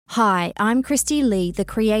Hi, I'm Christy Lee, the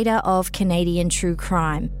creator of Canadian True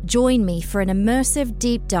Crime. Join me for an immersive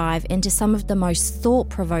deep dive into some of the most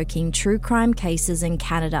thought-provoking true crime cases in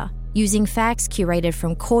Canada. Using facts curated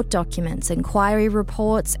from court documents, inquiry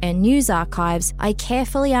reports, and news archives, I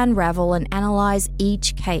carefully unravel and analyse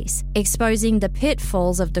each case, exposing the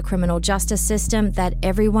pitfalls of the criminal justice system that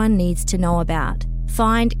everyone needs to know about.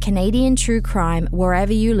 Find Canadian True Crime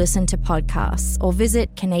wherever you listen to podcasts or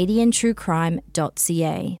visit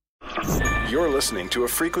canadiantruecrime.ca. You're listening to a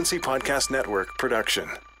Frequency Podcast Network production.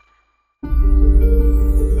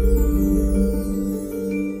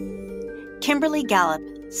 Kimberly Gallup,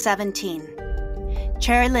 17.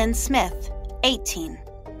 Cherry Lynn Smith, 18.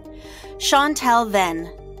 Chantel Venn,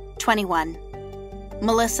 21.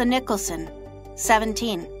 Melissa Nicholson,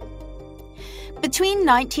 17. Between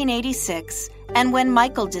 1986 and when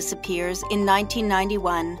Michael disappears in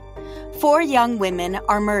 1991, 4 young women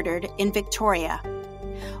are murdered in Victoria.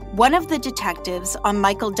 One of the detectives on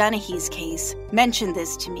Michael Dennehy's case mentioned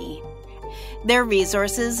this to me. Their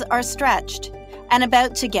resources are stretched and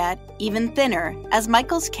about to get even thinner as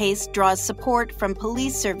Michael's case draws support from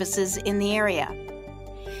police services in the area.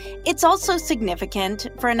 It's also significant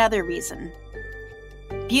for another reason.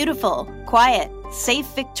 Beautiful, quiet, safe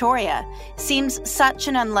Victoria seems such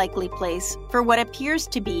an unlikely place for what appears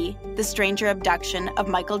to be the stranger abduction of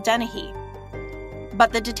Michael Dennehy.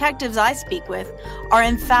 But the detectives I speak with are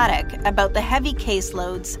emphatic about the heavy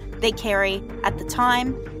caseloads they carry at the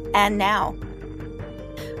time and now.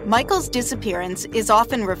 Michael's disappearance is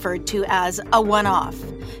often referred to as a one-off.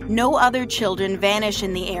 No other children vanish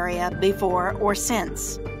in the area before or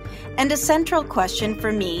since. And a central question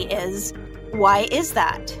for me is, why is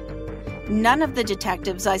that? None of the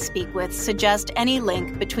detectives I speak with suggest any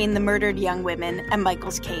link between the murdered young women and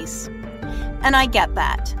Michael's case. And I get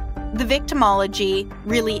that. The victimology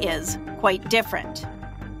really is quite different.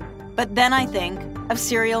 But then I think of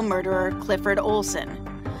serial murderer Clifford Olson,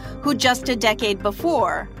 who just a decade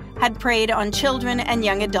before had preyed on children and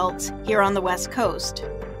young adults here on the West Coast.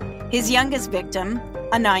 His youngest victim,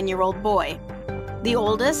 a 9-year-old boy. The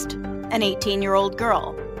oldest, an 18-year-old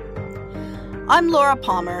girl. I'm Laura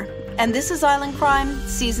Palmer, and this is Island Crime,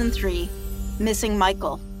 Season 3, Missing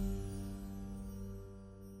Michael.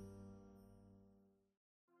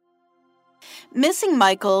 Missing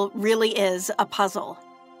Michael really is a puzzle.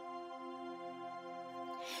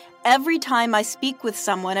 Every time I speak with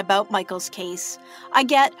someone about Michael's case, I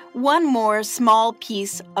get one more small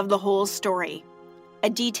piece of the whole story. A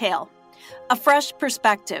detail, a fresh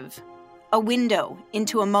perspective, a window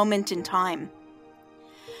into a moment in time.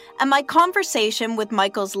 And my conversation with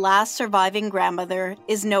Michael's last surviving grandmother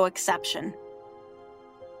is no exception.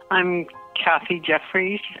 I'm Kathy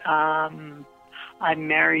Jeffries. I'm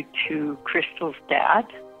married to Crystal's dad,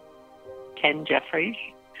 Ken Jeffries.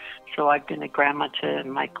 So I've been a grandma to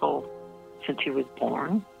Michael since he was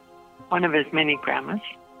born, one of his many grandmas.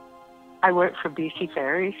 I work for BC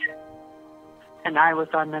Ferries, and I was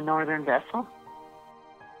on the Northern Vessel.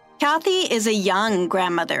 Kathy is a young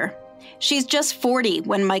grandmother. She's just 40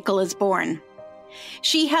 when Michael is born.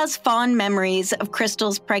 She has fond memories of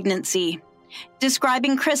Crystal's pregnancy,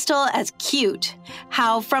 describing Crystal as cute,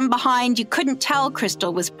 how from behind you couldn't tell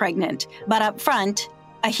Crystal was pregnant, but up front,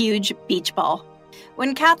 a huge beach ball.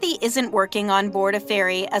 When Kathy isn't working on board a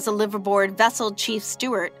ferry as a liveaboard vessel chief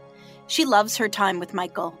steward, she loves her time with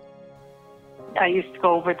Michael. I used to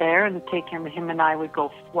go over there and take him and I would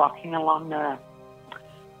go walking along the,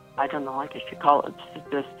 I don't know, I guess you call it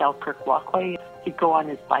the Selkirk Walkway. He'd go on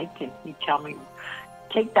his bike and he'd tell me,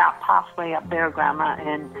 take that pathway up there, Grandma,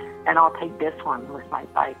 and I'll take this one with my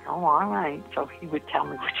bike. Oh, all right. So he would tell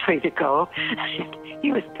me which way to go.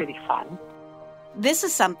 He was pretty fun. This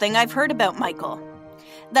is something I've heard about Michael,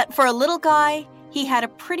 that for a little guy, he had a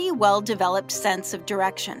pretty well-developed sense of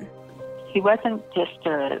direction. He wasn't just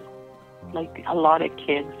like a lot of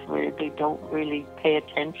kids where they don't really pay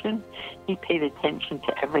attention. He paid attention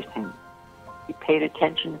to everything. He paid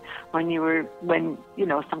attention when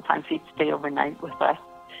sometimes he'd stay overnight with us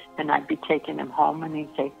and I'd be taking him home and he'd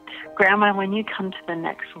say, Grandma, when you come to the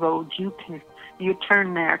next road, you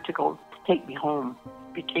turn there to go take me home.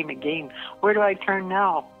 It became a game. Where do I turn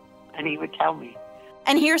now? And he would tell me.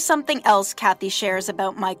 And here's something else Kathy shares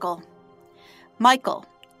about Michael. Michael,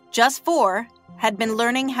 just 4, had been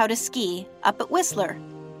learning how to ski up at Whistler.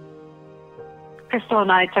 Crystal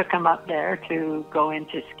and I took him up there to go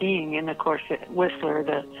into skiing, and of course at Whistler,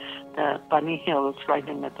 the Bunny Hills right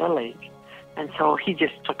in the village. And so he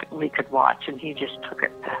just took it, we could watch, and he just took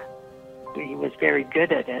it. He was very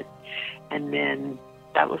good at it. And then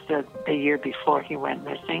that was the year before he went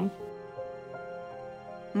missing.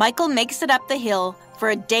 Michael makes it up the hill for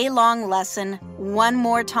a day-long lesson one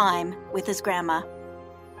more time with his grandma.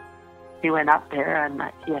 He went up there, and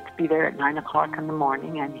he had to be there at 9 o'clock in the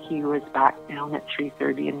morning, and he was back down at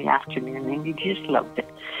 3:30 in the afternoon, and he just loved it.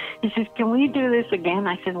 He says, "Can we do this again?"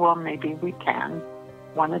 I said, "Well, maybe we can.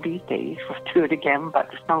 One of these days we'll do it again,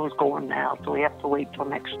 but the snow's going now, so we have to wait till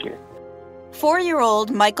next year."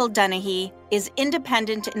 4-year-old Michael Dennehy is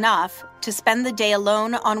independent enough to spend the day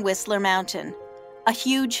alone on Whistler Mountain, a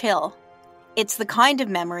huge hill. It's the kind of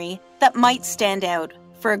memory that might stand out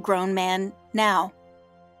for a grown man now.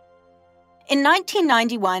 In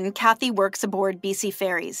 1991, Kathy works aboard BC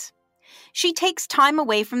Ferries. She takes time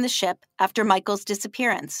away from the ship after Michael's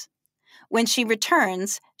disappearance. When she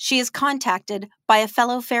returns, she is contacted by a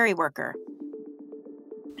fellow ferry worker.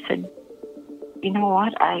 I said, "You know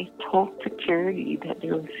what? I told security that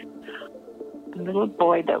there was a little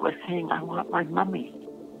boy that was saying, 'I want my mummy.'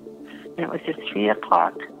 And it was a 3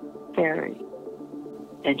 o'clock ferry.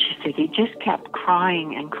 And she said, he just kept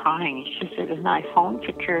crying and crying." She said, "And I phoned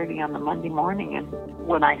security on the Monday morning, and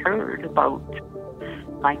when I heard about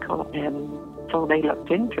Michael, and so they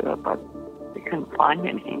looked into it, but they couldn't find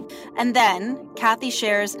anything." And then Kathy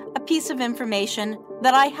shares a piece of information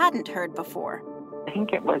that I hadn't heard before. I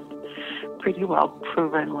think it was pretty well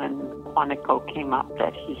proven when Quantico came up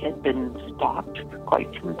that he had been stalked for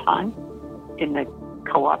quite some time. In the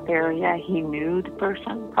co-op area, he knew the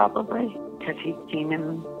person probably, because he'd seen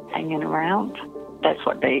him hanging around. That's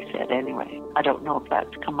what they said anyway. I don't know if that's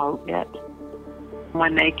come out yet.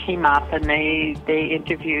 When they came up and they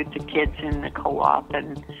interviewed the kids in the co-op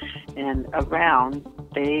and around,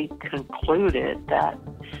 they concluded that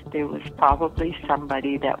there was probably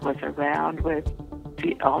somebody that was around with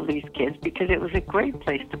all these kids, because it was a great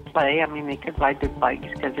place to play. I mean, they could ride their bikes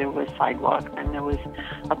because there was sidewalks and there was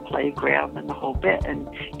a playground and the whole bit, and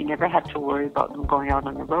you never had to worry about them going out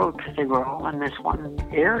on the road because they were all in this one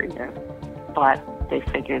area. But they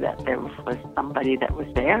figured that there was somebody that was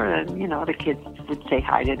there, and, you know, the kids would say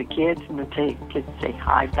hi to the kids, and the kids say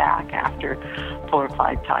hi back after 4 or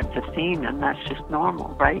 5 times they've seen them. That's just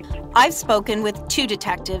normal, right? I've spoken with 2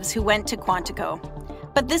 detectives who went to Quantico,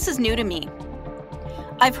 but this is new to me.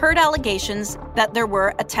 I've heard allegations that there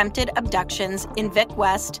were attempted abductions in Vic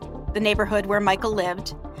West, the neighborhood where Michael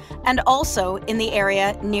lived, and also in the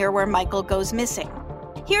area near where Michael goes missing.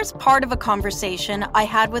 Here's part of a conversation I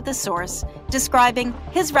had with a source describing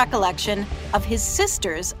his recollection of his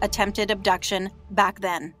sister's attempted abduction back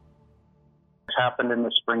then. It happened in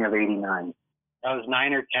the spring of '89. I was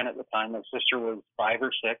 9 or 10 at the time. My sister was 5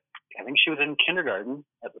 or 6. I think she was in kindergarten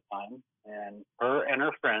at the time. And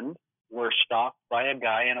her friend were stopped by a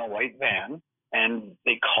guy in a white van, and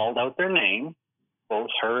they called out their name, both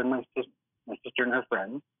her and my sister and her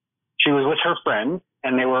friend. She was with her friend,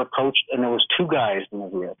 and they were approached, and there was 2 guys in the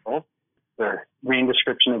vehicle. The main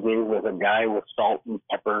description they gave was a guy with salt and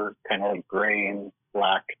pepper, kind of like gray and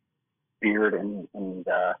black beard, and he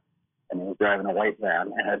was driving a white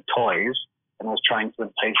van and had toys and was trying to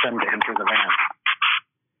entice them to enter the van.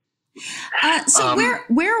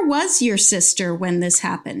 Where was your sister when this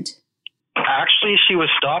happened? Actually, she was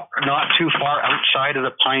stopped not too far outside of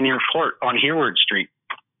the Pioneer Court on Hereward Street.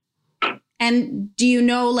 And do you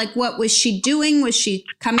know, like, what was she doing? Was she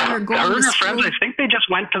coming or going Her and to her school? friends, I think they just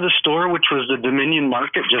went to the store, which was the Dominion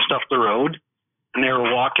Market just up the road. And they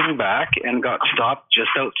were walking back and got stopped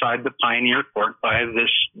just outside the Pioneer Court by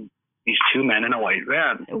these 2 men in a white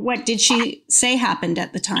van. What did she say happened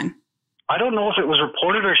at the time? I don't know if it was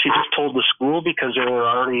reported or she just told the school, because they were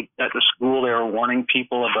already at the school. They were warning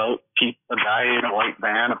people about a guy in a white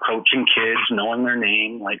van approaching kids, knowing their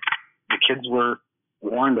name. Like, the kids were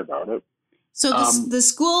warned about it. So the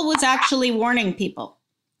school was actually warning people?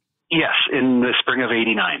 Yes, in the spring of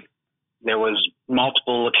 '89. There was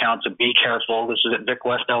multiple accounts of be careful. This is at Vic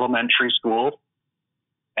West Elementary School.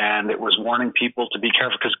 And it was warning people to be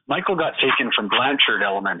careful, because Michael got taken from Blanchard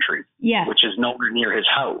Elementary, which is nowhere near his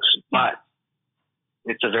house. But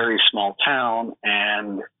it's a very small town,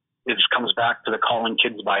 and it just comes back to the calling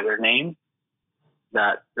kids by their name,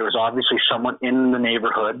 that there was obviously someone in the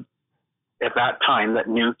neighborhood at that time that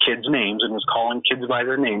knew kids' names and was calling kids by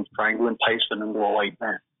their names, trying to entice them into a white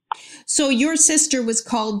van. So your sister was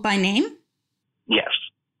called by name? Yes.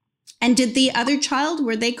 And did the other child,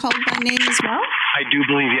 were they called by name as well? I do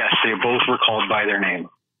believe, yes, they both were called by their name.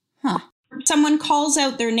 Huh. Someone calls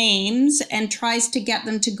out their names and tries to get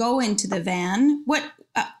them to go into the van. What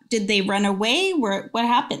did they run away? What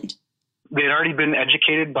happened? They had already been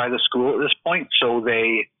educated by the school at this point, so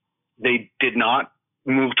they did not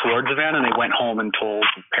move towards the van, and they went home and told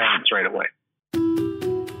the parents right away.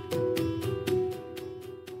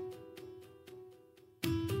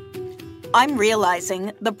 I'm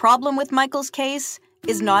realizing the problem with Michael's case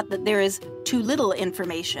is not that there is too little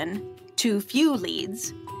information, too few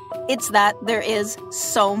leads. It's that there is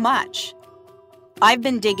so much. I've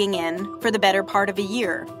been digging in for the better part of a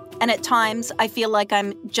year, and at times I feel like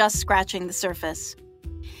I'm just scratching the surface.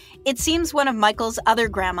 It seems one of Michael's other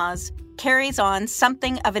grandmas carries on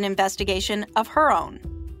something of an investigation of her own.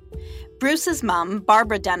 Bruce's mum,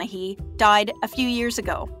 Barbara Dunahee, died a few years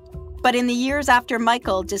ago. But in the years after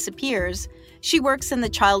Michael disappears, she works in the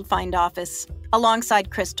Child Find Office alongside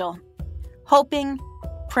Crystal, hoping,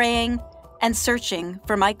 praying, and searching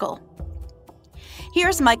for Michael.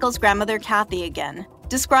 Here's Michael's grandmother, Kathy, again,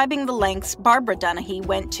 describing the lengths Barbara Dunahee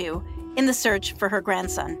went to in the search for her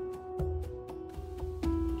grandson.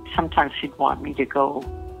 Sometimes she'd want me to go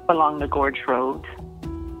along the Gorge Road.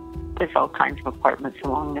 There's all kinds of apartments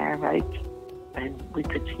along there, right? And we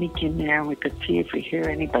could sneak in there, we could see if we hear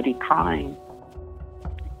anybody crying.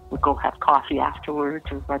 We'd go have coffee afterwards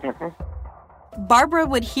or whatever. Barbara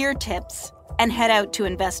would hear tips and head out to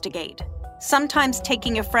investigate, sometimes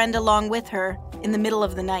taking a friend along with her in the middle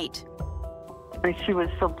of the night. And she was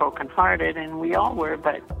so brokenhearted, and we all were,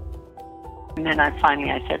 but... And then I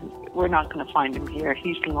said, we're not going to find him here.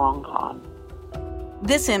 He's long gone.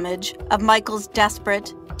 This image of Michael's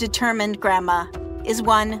desperate, determined grandma is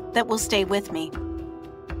one that will stay with me.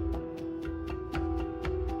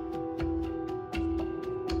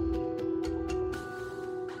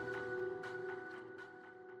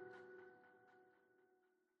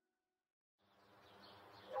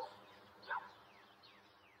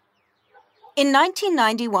 In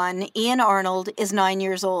 1991, Ian Arnold is 9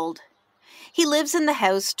 years old. He lives in the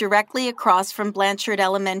house directly across from Blanchard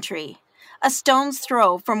Elementary, a stone's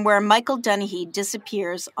throw from where Michael Dunahee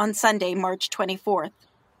disappears on Sunday, March 24th.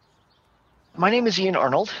 My name is Ian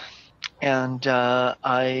Arnold, and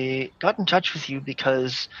I got in touch with you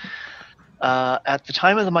because at the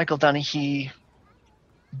time of the Michael Dunahee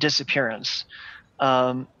disappearance,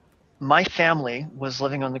 my family was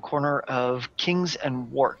living on the corner of Kings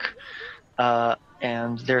and Wark,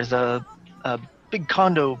 and there's a big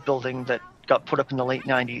condo building that got put up in the late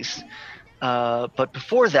 90s. But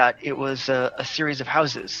before that, it was a series of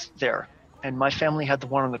houses there, and my family had the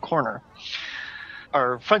one on the corner.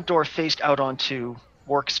 Our front door faced out onto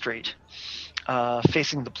Wark Street,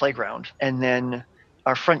 facing the playground, and then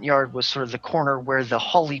our front yard was sort of the corner where the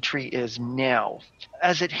holly tree is now.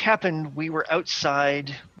 As it happened, we were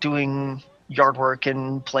outside doing yard work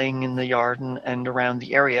and playing in the yard and around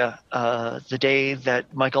the area the day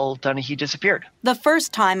that Michael Dunahee disappeared. The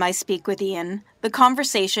first time I speak with Ian, the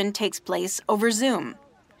conversation takes place over Zoom.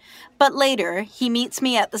 But later, he meets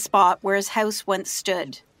me at the spot where his house once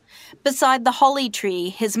stood, beside the holly tree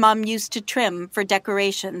his mum used to trim for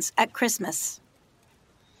decorations at Christmas.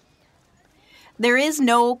 There is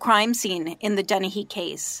no crime scene in the Dunahee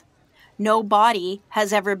case. No body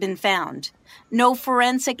has ever been found. No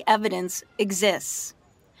forensic evidence exists.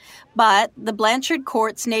 But the Blanchard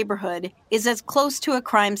Courts neighborhood is as close to a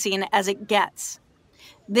crime scene as it gets.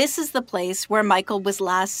 This is the place where Michael was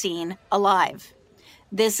last seen alive.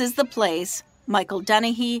 This is the place Michael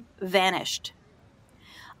Dunahee vanished.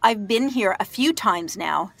 I've been here a few times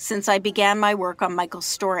now since I began my work on Michael's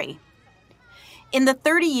story. In the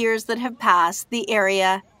 30 years that have passed, the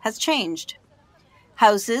area has changed.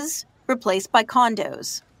 Houses replaced by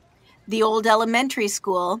condos. The old elementary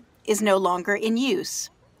school is no longer in use.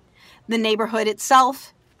 The neighborhood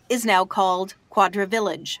itself is now called Quadra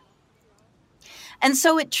Village. And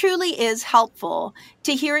so it truly is helpful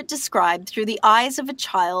to hear it described through the eyes of a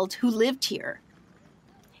child who lived here.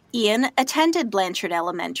 Ian attended Blanchard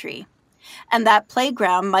Elementary, and that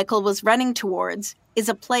playground Michael was running towards is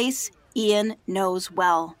a place Ian knows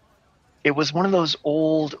well. It was one of those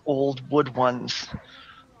old wood ones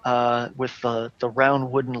with the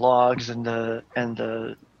round wooden logs and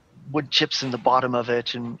the wood chips in the bottom of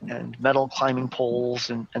it and metal climbing poles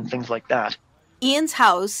and things like that. Ian's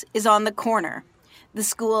house is on the corner, the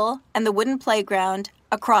school and the wooden playground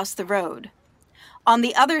across the road. On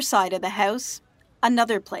the other side of the house,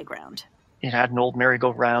 another playground. It had an old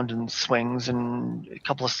merry-go-round and swings and a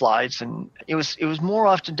couple of slides, and it was more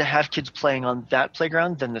often to have kids playing on that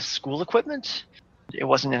playground than the school equipment. It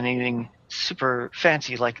wasn't anything super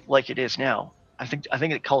fancy like it is now. I think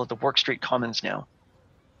they call it the Wark Street Commons now.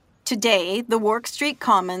 Today, the Wark Street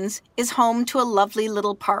Commons is home to a lovely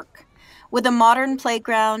little park with a modern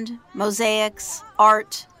playground, mosaics,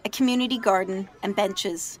 art, a community garden, and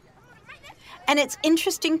benches. And it's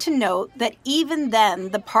interesting to note that even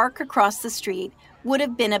then, the park across the street would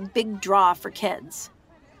have been a big draw for kids.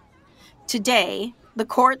 Today, the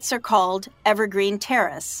courts are called Evergreen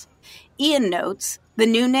Terrace. Ian notes the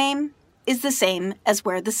new name is the same as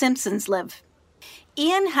where the Simpsons live.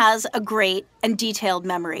 Ian has a great and detailed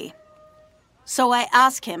memory. So I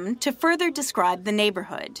ask him to further describe the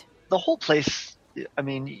neighborhood. The whole place, I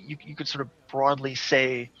mean, you could sort of broadly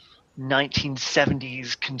say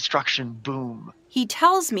 1970s construction boom. He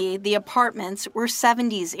tells me the apartments were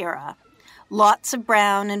 70s era. Lots of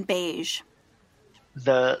brown and beige.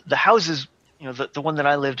 The houses, the one that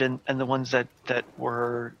I lived in and the ones that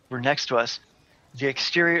were next to us, the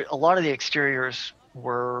exterior, a lot of the exteriors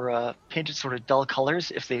were painted sort of dull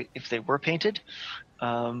colors if they were painted,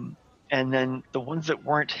 and then the ones that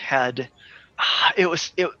weren't had, it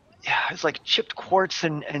was like chipped quartz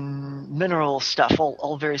and mineral stuff,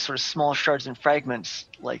 all very sort of small shards and fragments,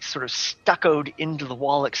 like sort of stuccoed into the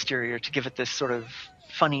wall exterior to give it this sort of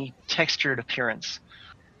funny textured appearance.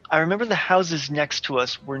 I remember the houses next to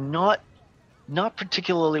us were not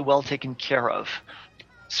particularly well taken care of.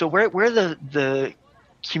 So where the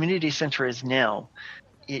community center is now,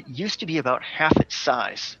 it used to be about half its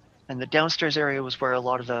size, and the downstairs area was where a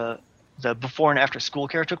lot of the before and after school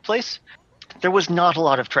care took place. There was not a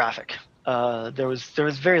lot of traffic. There was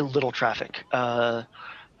very little traffic.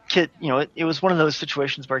 It was one of those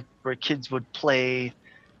situations where kids would play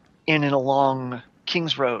in and along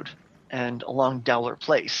Kings Road and along Dowler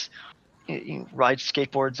Place, ride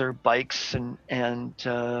skateboards or bikes, and in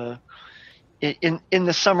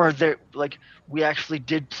the summer there, like, we actually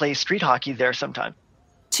did play street hockey there sometime.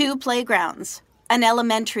 2 playgrounds, an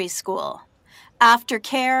elementary school,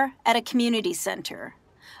 aftercare at a community center,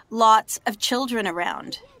 lots of children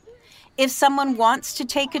around. If someone wants to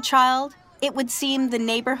take a child, it would seem the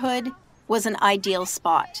neighborhood was an ideal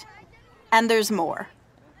spot. And there's more.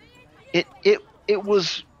 It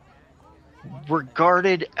was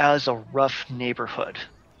regarded as a rough neighborhood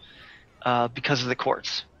because of the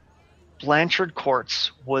courts. Blanchard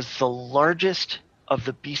Courts was the largest of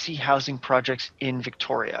the BC housing projects in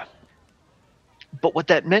Victoria. But what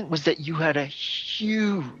that meant was that you had a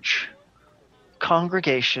huge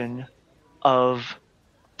congregation of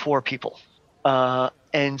poor people.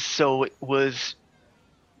 And so it was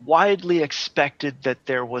widely expected that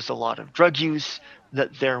there was a lot of drug use,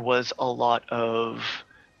 that there was a lot of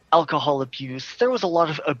alcohol abuse. There was a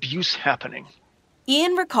lot of abuse happening.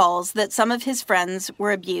 Ian recalls that some of his friends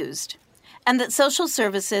were abused and that social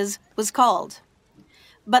services was called.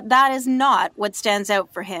 But that is not what stands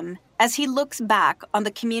out for him as he looks back on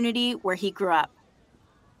the community where he grew up.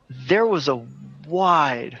 There was a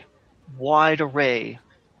wide array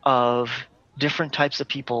of different types of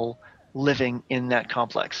people living in that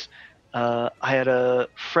complex. I had a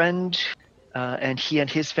friend, and he and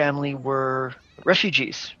his family were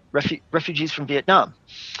refugees from Vietnam.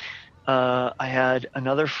 I had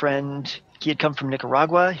another friend, he had come from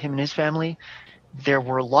Nicaragua, him and his family. There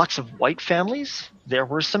were lots of white families. There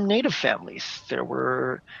were some native families. There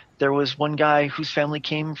was one guy whose family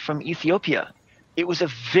came from Ethiopia. It was a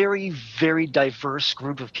very, very diverse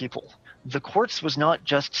group of people. The courts was not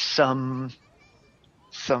just some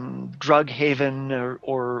drug haven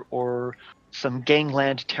or some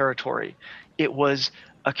gangland territory. It was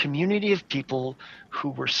a community of people who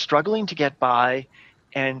were struggling to get by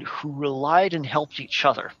and who relied and helped each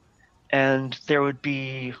other. And there would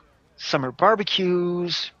be summer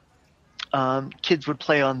barbecues. Kids would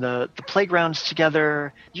play on the playgrounds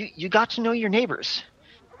together. You got to know your neighbors,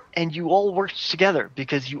 and you all worked together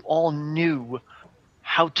because you all knew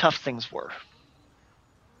how tough things were.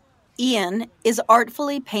 Ian is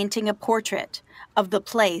artfully painting a portrait of the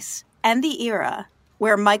place and the era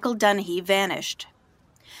where Michael Dunahee vanished.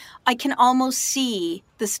 I can almost see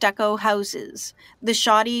the stucco houses, the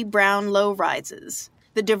shoddy brown low-rises,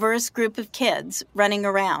 the diverse group of kids running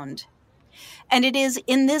around. And it is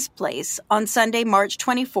in this place on Sunday, March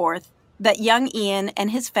 24th, that young Ian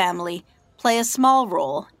and his family play a small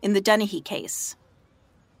role in the Dunahee case.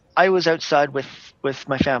 I was outside with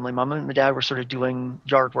my family. Mom and my dad were sort of doing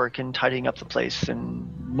yard work and tidying up the place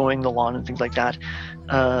and mowing the lawn and things like that,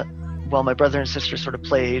 while my brother and sister sort of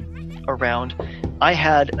played around. I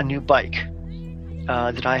had a new bike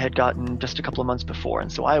that I had gotten just a couple of months before,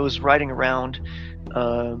 and so I was riding around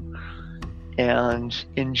and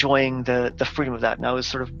enjoying the freedom of that. And I was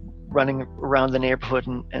sort of running around the neighborhood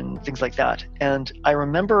and things like that. And I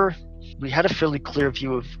remember we had a fairly clear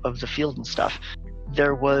view of the field and stuff.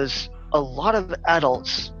 There was a lot of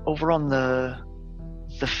adults over on the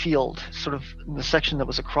field, sort of in the section that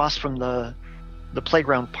was across from the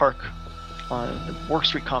playground park on the Wark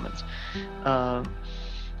Street Commons.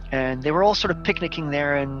 And they were all sort of picnicking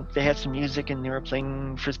there, and they had some music, and they were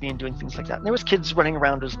playing Frisbee and doing things like that. And there was kids running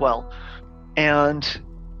around as well. And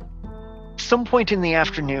some point in the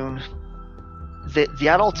afternoon, the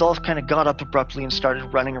adults all kind of got up abruptly and started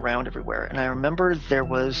running around everywhere. And I remember there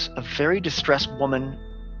was a very distressed woman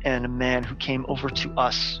and a man who came over to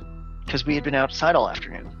us because we had been outside all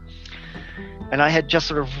afternoon. And I had just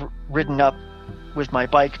sort of ridden up with my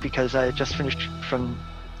bike because I had just finished from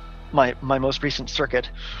my most recent circuit.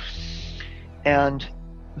 And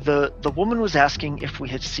the woman was asking if we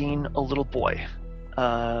had seen a little boy,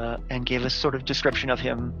 and gave us sort of description of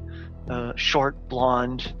him, short,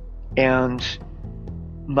 blonde, and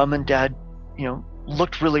Mom and Dad,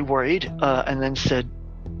 looked really worried, and then said,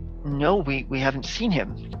 "No, we haven't seen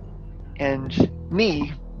him." And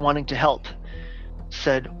me, wanting to help,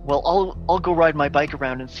 said, "Well, I'll go ride my bike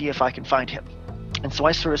around and see if I can find him." And so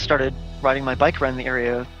I sort of started riding my bike around the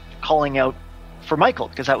area, calling out for Michael,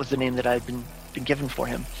 because that was the name that I had been given for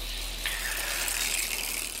him.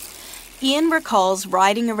 Ian recalls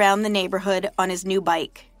riding around the neighborhood on his new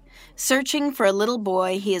bike, searching for a little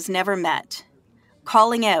boy he has never met,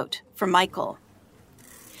 calling out for Michael.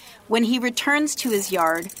 When he returns to his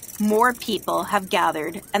yard, more people have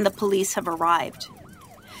gathered and the police have arrived.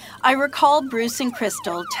 I recall Bruce and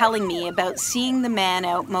Crystal telling me about seeing the man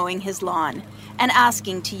out mowing his lawn and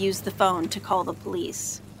asking to use the phone to call the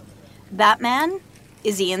police. That man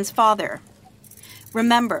is Ian's father.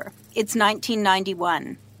 Remember, it's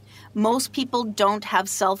 1991. Most people don't have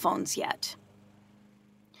cell phones yet.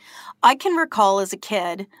 I can recall as a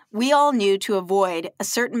kid, we all knew to avoid a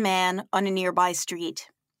certain man on a nearby street.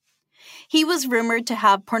 He was rumored to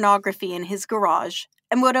have pornography in his garage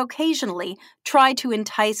and would occasionally try to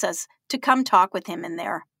entice us to come talk with him in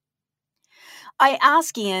there. I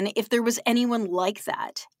asked Ian if there was anyone like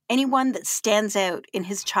that, anyone that stands out in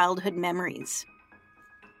his childhood memories.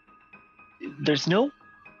 There's no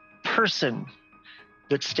person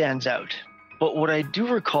that stands out. But what I do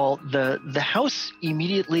recall, the house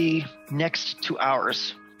immediately next to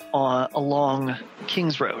ours along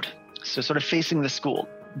Kings Road, so sort of facing the school,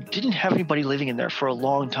 didn't have anybody living in there for a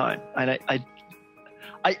long time. And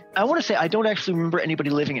I want to say I don't actually remember anybody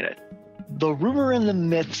living in it. The rumor and the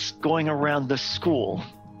myths going around the school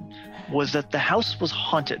was that the house was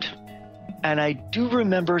haunted. And I do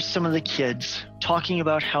remember some of the kids talking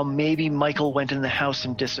about how maybe Michael went in the house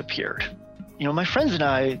and disappeared. My friends and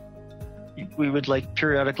I, we would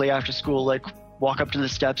periodically after school, walk up to the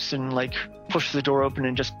steps and push the door open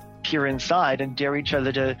and just peer inside and dare each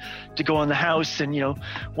other to go in the house. And,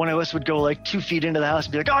 one of us would go 2 feet into the house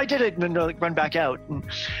and be like, "Oh, I did it," and then run back out.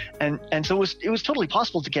 And so it was totally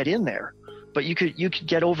possible to get in there, but you could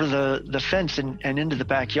get over the fence and into the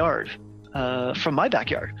backyard, from my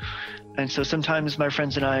backyard. And so sometimes my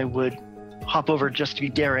friends and I would hop over just to be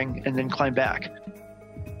daring and then climb back.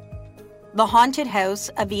 The haunted house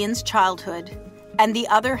of Ian's childhood and the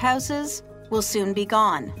other houses will soon be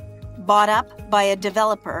gone, bought up by a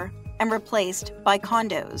developer and replaced by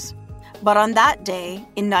condos. But on that day,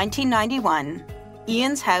 in 1991,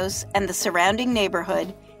 Ian's house and the surrounding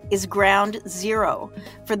neighborhood is ground zero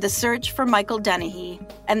for the search for Michael Dennehy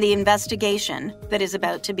and the investigation that is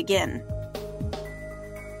about to begin.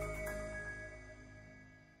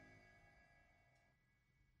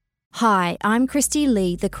 Hi, I'm Christy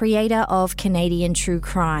Lee, the creator of Canadian True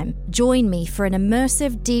Crime. Join me for an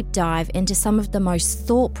immersive deep dive into some of the most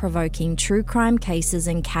thought-provoking true crime cases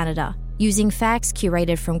in Canada. Using facts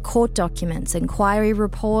curated from court documents, inquiry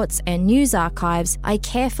reports, and news archives, I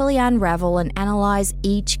carefully unravel and analyse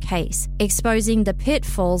each case, exposing the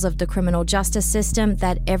pitfalls of the criminal justice system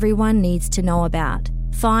that everyone needs to know about.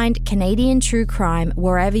 Find Canadian True Crime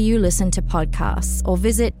wherever you listen to podcasts or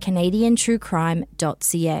visit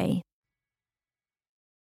canadiantruecrime.ca.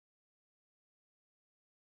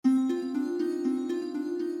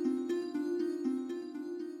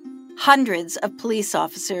 Hundreds of police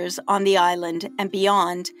officers on the island and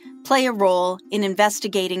beyond play a role in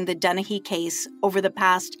investigating the Dennehy case over the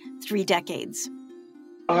past 3 decades.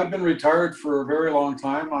 I've been retired for a very long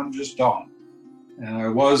time. I'm just Don. And I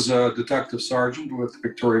was a detective sergeant with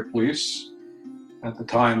Victoria Police at the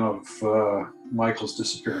time of Michael's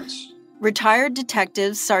disappearance. Retired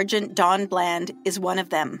Detective Sergeant Don Bland is one of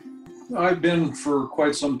them. I've been for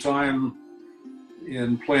quite some time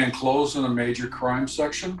in plain clothes in a major crime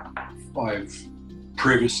section. I've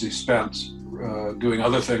previously spent doing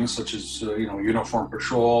other things such as uniform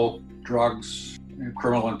patrol, drugs,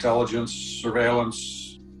 criminal intelligence,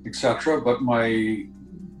 surveillance, etc. But my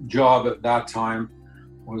job at that time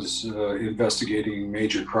was investigating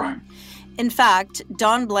major crime. In fact,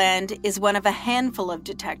 Don Bland is one of a handful of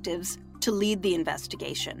detectives to lead the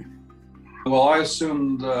investigation. Well, I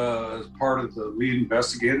assumed as part of the lead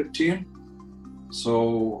investigative team.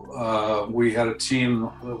 So we had a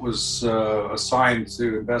team that was assigned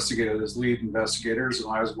to investigate it as lead investigators,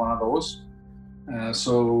 and I was one of those.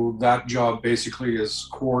 So that job basically is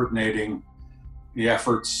coordinating the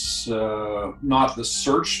efforts, not the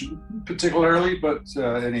search particularly, but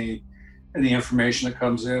any information that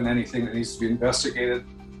comes in, anything that needs to be investigated.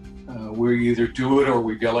 We either do it or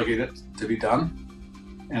we delegate it to be done.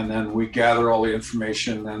 And then we gather all the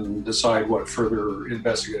information and decide what further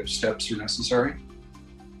investigative steps are necessary.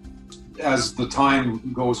 As the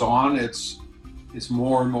time goes on, it's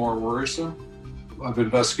more and more worrisome. I've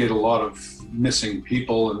investigated a lot of missing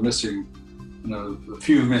people and a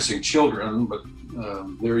few missing children, but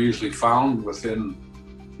they're usually found within,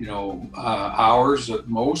 hours at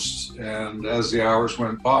most. And as the hours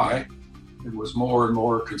went by, it was more and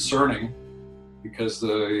more concerning, because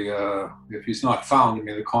if he's not found,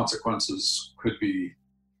 the consequences could be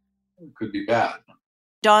bad.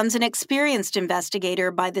 Don's an experienced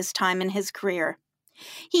investigator by this time in his career.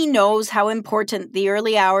 He knows how important the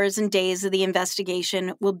early hours and days of the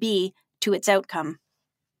investigation will be to its outcome.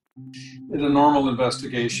 In a normal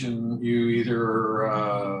investigation, you either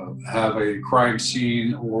have a crime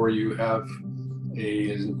scene, or you have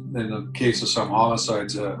in the case of some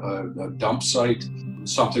homicides, a dump site,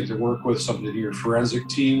 something to work with, something that your forensic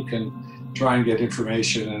team can try and get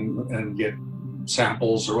information and get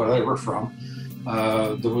samples or whatever from.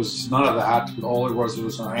 There was none of that. All there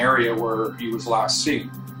was an area where he was last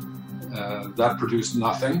seen. That produced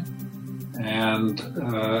nothing. And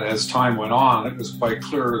as time went on, it was quite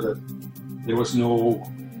clear that there was no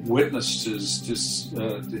witness to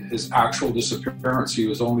his actual disappearance. He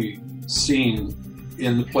was only seen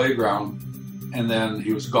in the playground, and then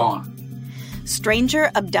he was gone. Stranger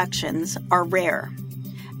abductions are rare.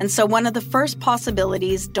 And so one of the first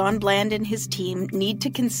possibilities Don Bland and his team need to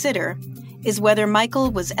consider is whether Michael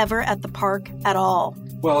was ever at the park at all.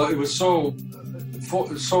 Well, it was so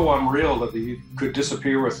unreal that he could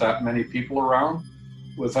disappear with that many people around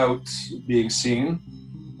without being seen,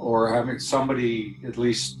 or having somebody at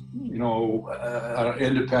least, an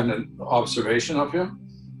independent observation of him.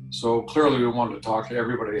 So clearly we wanted to talk to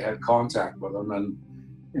everybody who had contact with him. And,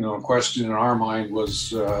 a question in our mind was,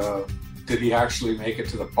 did he actually make it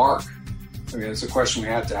to the park? It's a question we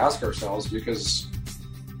had to ask ourselves, because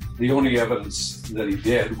the only evidence that he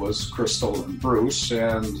did was Crystal and Bruce,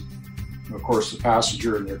 and of course the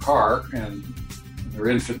passenger in their car, and their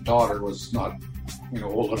infant daughter was not,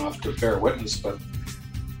 old enough to bear witness. But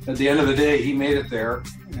at the end of the day, he made it there,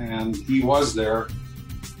 and he was there,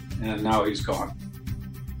 and now he's gone.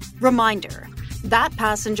 Reminder, that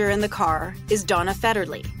passenger in the car is Donna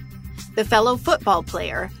Federle, the fellow football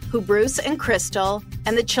player who Bruce and Crystal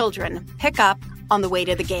and the children pick up on the way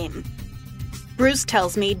to the game. Bruce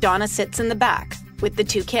tells me Donna sits in the back with the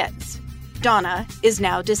two kids. Donna is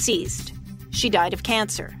now deceased. She died of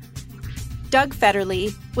cancer. Doug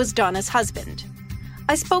Federle was Donna's husband.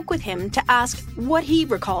 I spoke with him to ask what he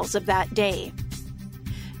recalls of that day.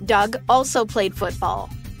 Doug also played football,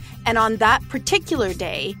 and on that particular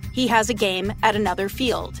day, he has a game at another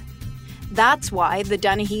field. That's why the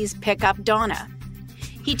Dunahys pick up Donna.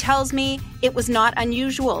 He tells me it was not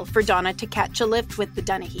unusual for Donna to catch a lift with the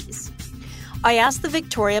Dunahys. I asked the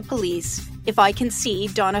Victoria Police if I can see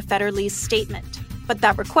Donna Federle's statement, but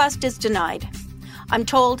that request is denied. I'm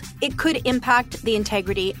told it could impact the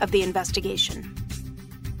integrity of the investigation.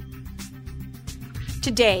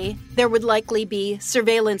 Today, there would likely be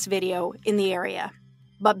surveillance video in the area.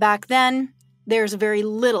 But back then, there's very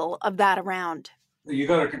little of that around. You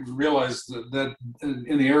got to realize that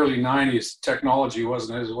in the early 90s, technology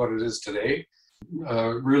wasn't as what it is today.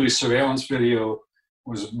 Really, surveillance video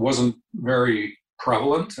wasn't very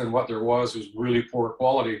prevalent, and what there was really poor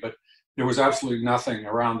quality. But there was absolutely nothing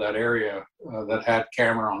around that area that had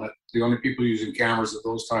camera on it. The only people using cameras at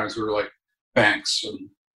those times were like banks and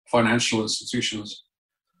financial institutions.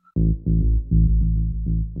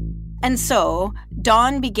 And so,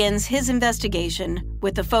 Don begins his investigation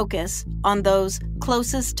with a focus on those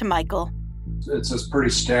closest to Michael. It's a pretty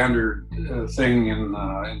standard thing in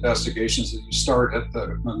investigations that you start at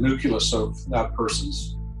the nucleus of that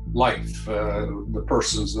person's life, the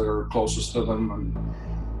persons that are closest to them.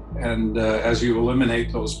 And as you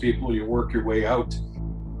eliminate those people, you work your way out,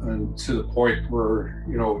 and to the point where,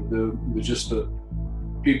 the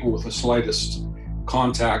people with the slightest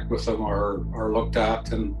contact with them are looked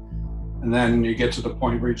at, and then you get to the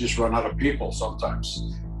point where you just run out of people sometimes.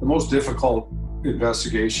 The most difficult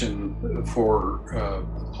investigation for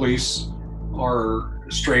police are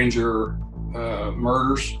stranger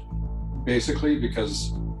murders, basically,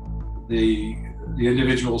 because the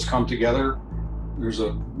individuals come together there's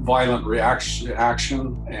a violent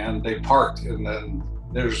action, and they parked, and then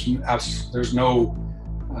there's no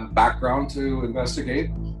background to investigate.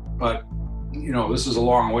 But this is a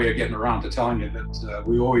long way of getting around to telling you that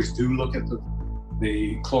we always do look at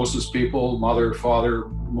the closest people, mother, father,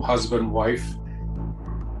 husband, wife.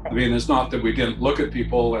 I mean, it's not that we didn't look at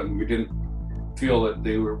people and we didn't feel that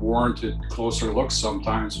they were warranted closer looks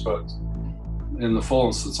sometimes, but in the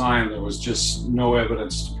fullness of time, there was just no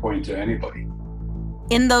evidence to point to anybody.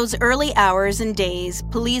 In those early hours and days,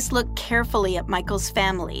 police looked carefully at Michael's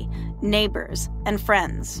family, neighbors, and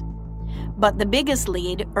friends. But the biggest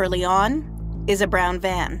lead early on is a brown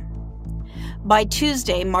van. By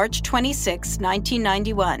Tuesday, March 26,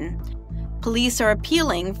 1991, police are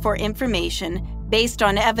appealing for information based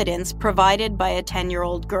on evidence provided by a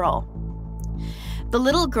 10-year-old girl. The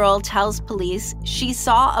little girl tells police she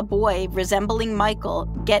saw a boy resembling Michael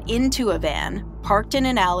get into a van parked in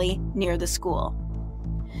an alley near the school.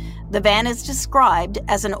 The van is described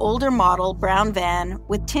as an older model brown van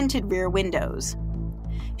with tinted rear windows.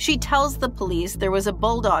 She tells the police there was a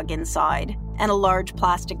bulldog inside and a large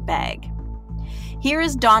plastic bag. Here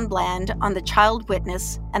is Don Bland on the child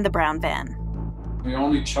witness and the brown van. The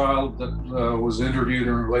only child that was interviewed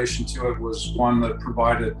in relation to it was one that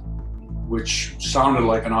provided, which sounded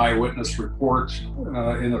like an eyewitness report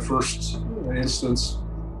in the first instance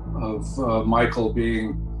of Michael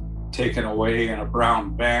being taken away in a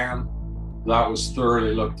brown van. That was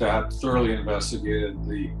thoroughly looked at, thoroughly investigated.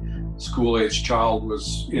 The school-age child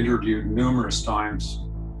was interviewed numerous times.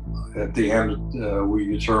 At the end, we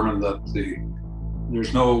determined that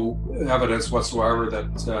there's no evidence whatsoever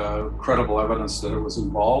that credible evidence that it was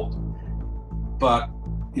involved. But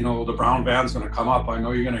the brown van's going to come up. I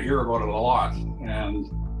know you're going to hear about it a lot. And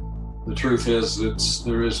the truth is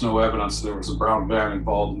there is no evidence there was a brown van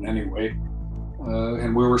involved in any way.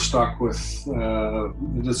 And we were stuck with the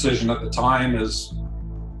decision at the time is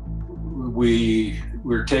we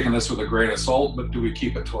were taking this with a grain of salt, but do we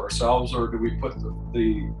keep it to ourselves or do we put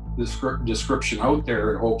the description out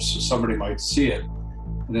there in hopes that somebody might see it?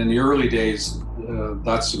 And in the early days,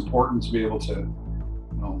 that's important to be able to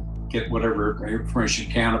get whatever information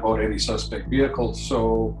you can about any suspect vehicle.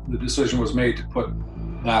 So the decision was made to put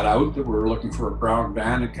that out, that we were looking for a brown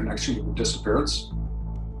van in connection with the disappearance.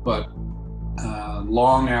 But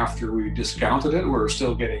long after we discounted it, we're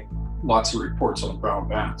still getting lots of reports on brown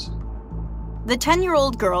vans. The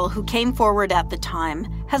 10-year-old girl who came forward at the time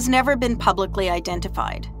has never been publicly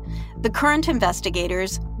identified. The current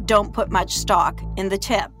investigators don't put much stock in the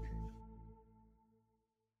tip.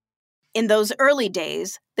 In those early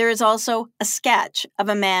days, there is also a sketch of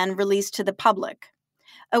a man released to the public.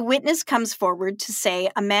 A witness comes forward to say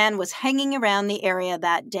a man was hanging around the area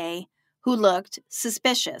that day who looked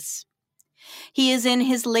suspicious. He is in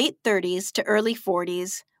his late 30s to early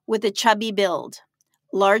 40s with a chubby build,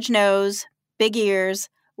 large nose, big ears,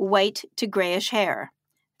 white to grayish hair,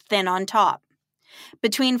 thin on top,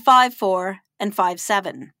 between 5'4" and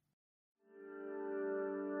 5'7".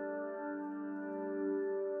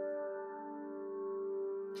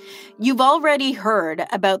 You've already heard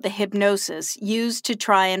about the hypnosis used to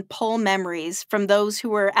try and pull memories from those who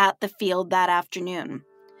were at the field that afternoon.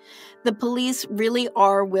 The police really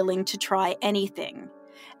are willing to try anything,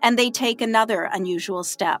 and they take another unusual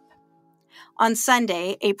step. On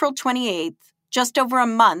Sunday, April 28th, just over a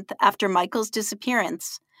month after Michael's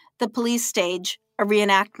disappearance, the police stage a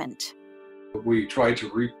reenactment. We tried to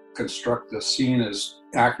reconstruct the scene as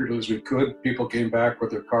accurately as we could. People came back with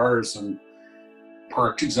their cars and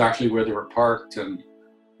parked exactly where they were parked, and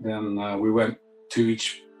then we went to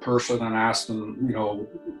each person and asked them,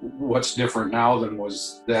 what's different now than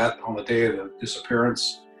was that on the day of the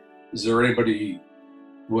disappearance? Is there anybody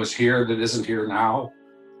who was here that isn't here now?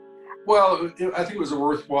 Well, I think it was a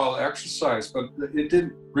worthwhile exercise, but it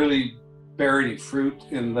didn't really bear any fruit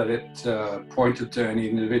in that it pointed to any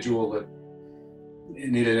individual that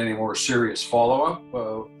needed any more serious follow-up.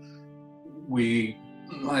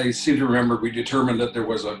 I seem to remember we determined that there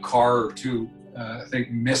was a car or two, I think,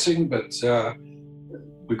 missing, but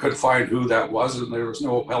we couldn't find who that was, and there was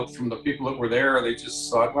no help from the people that were there. They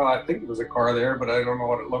just thought, well, I think there was a car there, but I don't know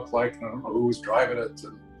what it looked like, and I don't know who was driving it.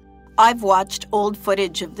 I've watched old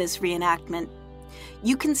footage of this reenactment.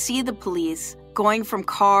 You can see the police going from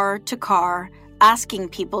car to car, asking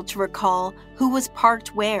people to recall who was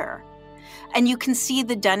parked where. And you can see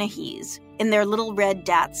the Dunahees in their little red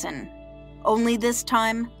Datsun. Only this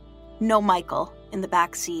time, no Michael in the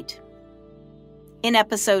back seat. In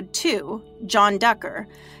episode 2, John Ducker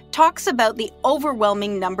talks about the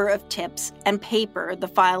overwhelming number of tips and paper the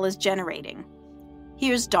file is generating.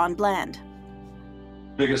 Here's Don Bland.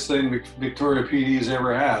 biggest thing Victoria PD's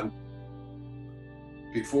ever had,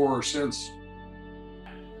 before or since.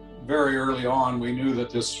 Very early on, we knew that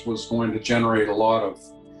this was going to generate a lot of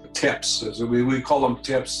tips. As we call them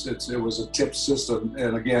tips. It was a tip system,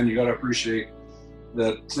 and again, you got to appreciate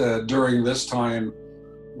that during this time,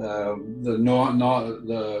 the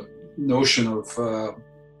notion of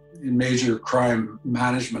major crime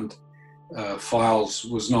management files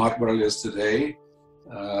was not what it is today.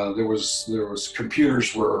 There was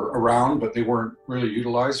computers were around, but they weren't really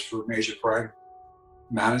utilized for major crime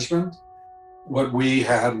management. What we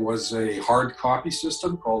had was a hard copy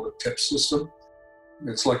system called a tip system.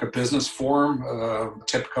 It's like a business form.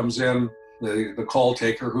 Tip comes in, the call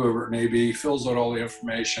taker, whoever it may be, fills out all the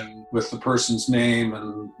information with the person's name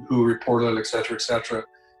and who reported, et cetera,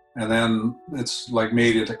 and then it's like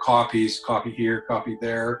made into copies, copy here, copy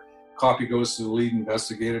there. Copy goes to the lead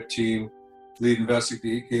investigative team. Lead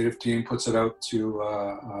investigative team puts it out to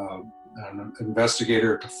an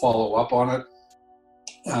investigator to follow up on it.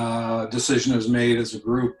 Decision is made as a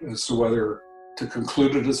group as to whether to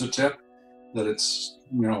conclude it as a tip, that it's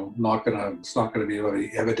not gonna be of any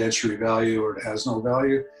evidentiary value or it has no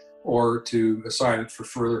value, or to assign it for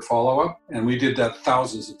further follow-up. And we did that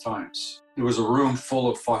thousands of times. There was a room full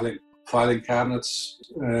of filing cabinets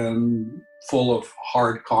and full of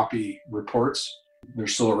hard copy reports. They're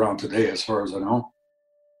still around today, as far as I know.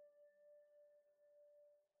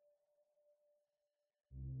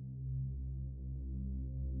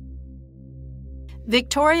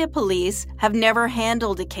 Victoria Police have never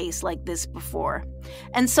handled a case like this before,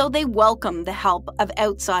 and so they welcome the help of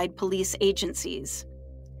outside police agencies.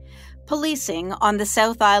 Policing on the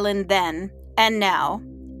South Island then and now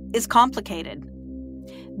is complicated.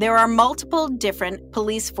 There are multiple different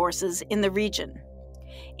police forces in the region.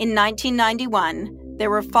 In 1991, there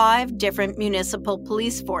were 5 different municipal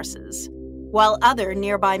police forces, while other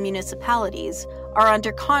nearby municipalities are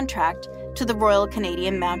under contract to the Royal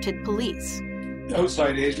Canadian Mounted Police.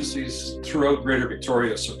 Outside agencies throughout Greater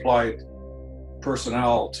Victoria supplied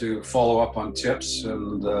personnel to follow up on tips,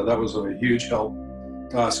 and that was a huge help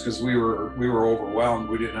to us because we were overwhelmed.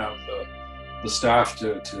 We didn't have the staff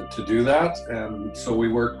to do that, and so we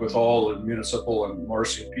worked with all the municipal and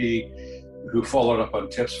RCP who followed up on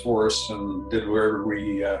tips for us and did whatever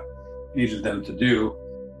we needed them to do.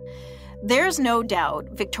 There's no doubt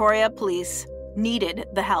Victoria Police needed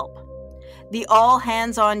the help. The all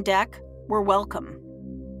hands on deck were welcome.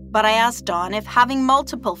 But I asked Don if having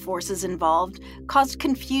multiple forces involved caused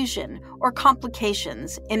confusion or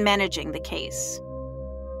complications in managing the case.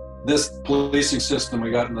 This policing system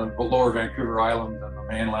we got in the lower Vancouver Island and the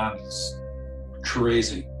mainland is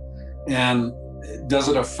crazy. And does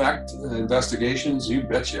it affect investigations? You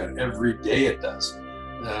betcha. Every day it does.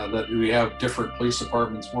 That we have different police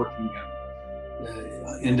departments working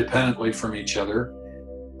independently from each other.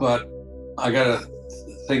 But I got to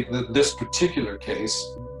think that this particular case,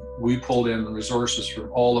 we pulled in resources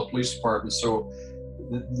from all the police departments, so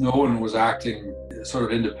no one was acting sort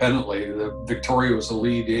of independently. Victoria was the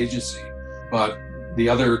lead agency, but the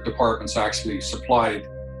other departments actually supplied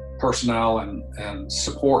personnel and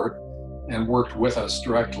support and worked with us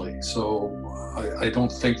directly. So I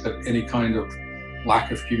don't think that any kind of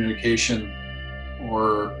lack of communication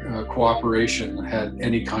or cooperation had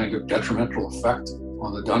any kind of detrimental effect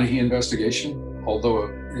on the Dunahee investigation, although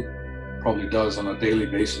it probably does on a daily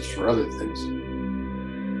basis for other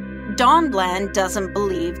things. Don Bland doesn't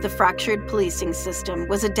believe the fractured policing system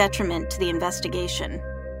was a detriment to the investigation.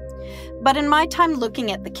 But in my time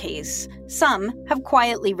looking at the case, some have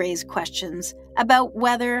quietly raised questions about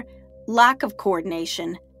whether lack of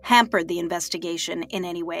coordination hampered the investigation in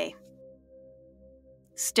any way.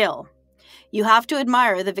 Still, you have to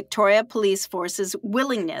admire the Victoria Police Force's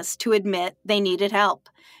willingness to admit they needed help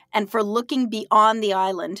and for looking beyond the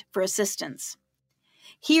island for assistance.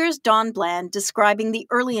 Here's Don Bland describing the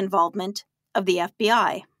early involvement of the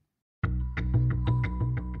FBI.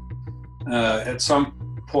 At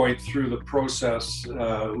some point through the process,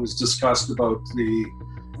 it was discussed about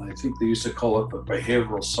I think they used to call it the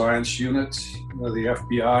Behavioral Science Unit of the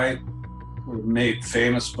FBI, made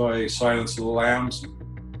famous by Silence of the Lambs,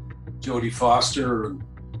 Jodie Foster. And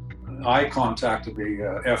I contacted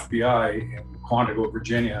the FBI in Quantico,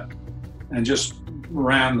 Virginia, and just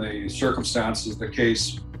ran the circumstances of the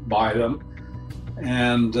case by them.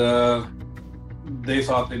 And they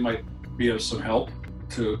thought they might be of some help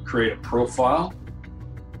to create a profile.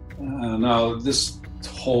 Now, this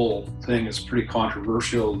whole thing is pretty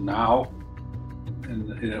controversial now,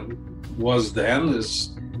 and it was then,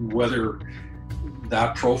 is whether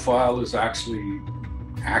that profile is actually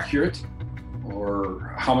accurate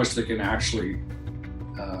or how much they can actually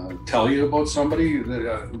tell you about somebody.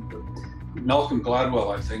 Malcolm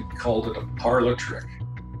Gladwell, I think, called it a parlor trick.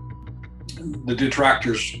 The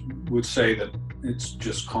detractors would say that it's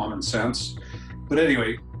just common sense. But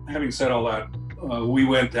anyway, having said all that, we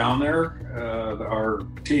went down there. Our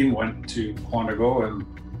team went to Quantico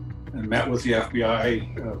and met with the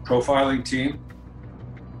FBI profiling team.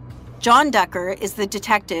 John Decker is the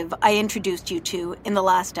detective I introduced you to in the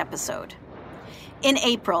last episode. In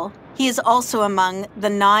April, he is also among the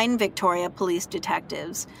 9 Victoria police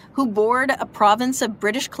detectives who board a province of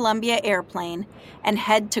British Columbia airplane and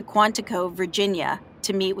head to Quantico, Virginia,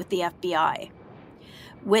 to meet with the FBI.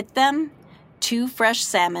 With them, 2 fresh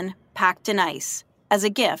salmon packed in ice as a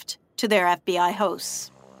gift to their FBI hosts.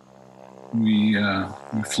 We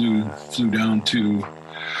flew down to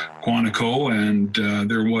Quantico, and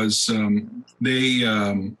there was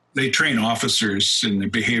they train officers in the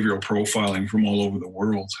behavioral profiling from all over the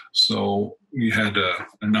world. So we had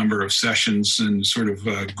a number of sessions and sort of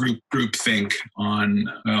group think on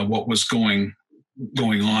what was going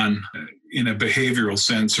on in a behavioral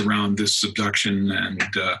sense around this abduction. And,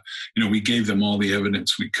 we gave them all the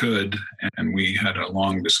evidence we could, and we had a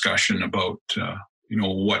long discussion about,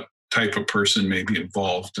 what type of person may be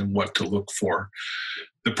involved and what to look for.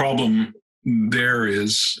 The problem there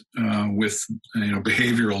is with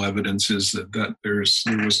behavioral evidence is that there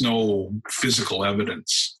was no physical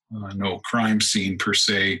evidence, no crime scene per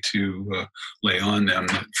se to lay on them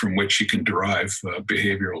from which you can derive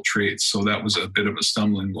behavioral traits. So that was a bit of a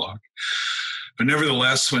stumbling block. But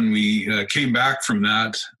nevertheless, when we came back from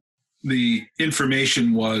that, the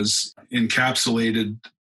information was encapsulated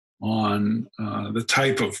on the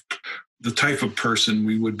type of person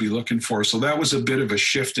we would be looking for. So that was a bit of a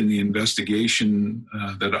shift in the investigation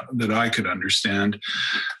that I could understand.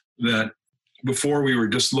 That before we were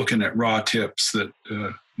just looking at raw tips that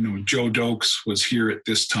Joe Dokes was here at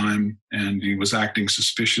this time and he was acting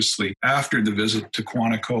suspiciously. After the visit to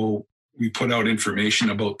Quantico, we put out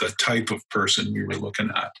information about the type of person we were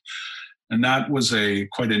looking at. And that was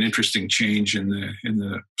quite an interesting change in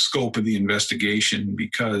the scope of the investigation,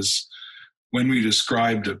 because when we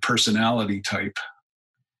described a personality type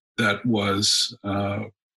that was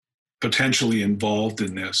potentially involved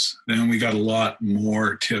in this, then we got a lot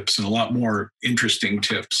more tips and a lot more interesting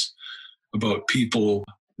tips about people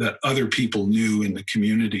that other people knew in the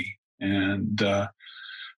community. And there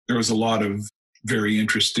was a lot of very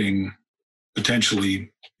interesting,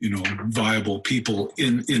 potentially, viable people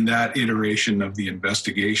in that iteration of the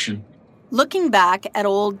investigation. Looking back at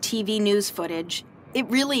old TV news footage, it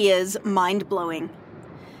really is mind-blowing.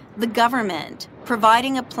 The government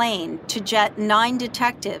providing a plane to jet 9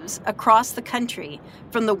 detectives across the country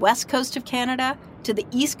from the west coast of Canada to the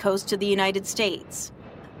east coast of the United States.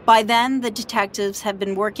 By then, the detectives have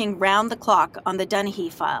been working round the clock on the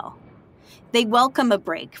Dunahee file. They welcome a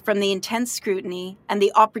break from the intense scrutiny and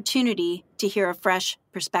the opportunity to hear a fresh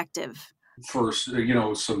perspective. First,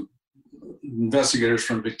 some investigators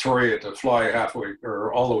from Victoria to fly halfway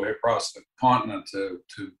or all the way across the continent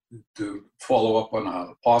to follow up on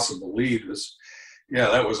a possible lead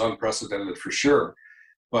that was unprecedented for sure.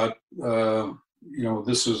 But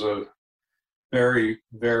this was a very,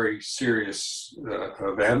 very serious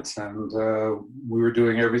event, and we were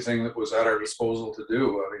doing everything that was at our disposal to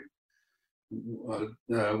do.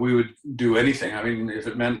 We would do anything. If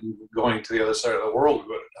it meant going to the other side of the world, we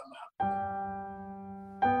would have done that.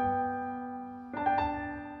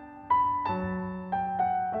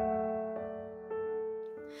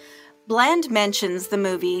 Bland mentions the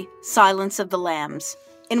movie Silence of the Lambs,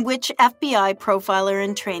 in which FBI profiler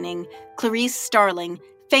in training Clarice Starling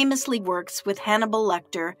famously works with Hannibal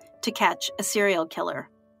Lecter to catch a serial killer.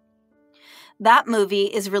 That movie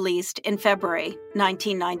is released in February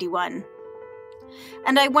 1991.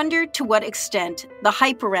 And I wonder to what extent the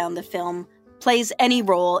hype around the film plays any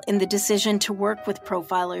role in the decision to work with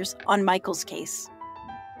profilers on Michael's case.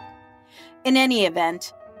 In any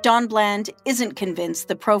event, Don Bland isn't convinced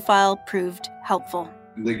the profile proved helpful.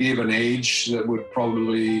 They gave an age that would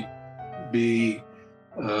probably be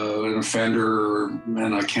an offender,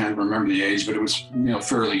 and I can't remember the age, but it was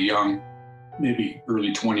fairly young, maybe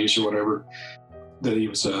early 20s or whatever. That he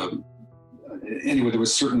was anyway. There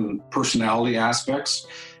was certain personality aspects,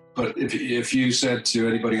 but if you said to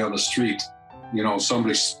anybody on the street,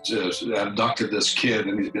 somebody abducted this kid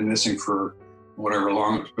and he's been missing for whatever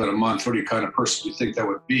long, it's been a month, what kind of person do you think that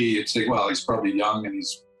would be? You'd say, well, he's probably young and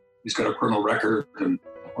he's got a criminal record and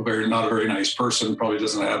not a very nice person, probably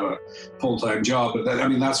doesn't have a full-time job. But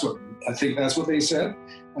that's what they said.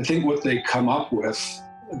 I think what they come up with,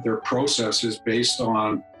 their process is based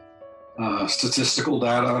on statistical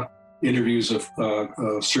data, interviews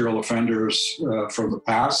of serial offenders from the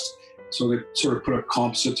past. So they sort of put a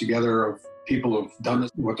composite together of people who've done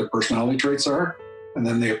this, what their personality traits are, and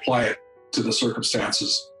then they apply it to the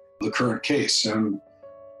circumstances of the current case. And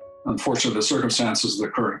unfortunately, the circumstances of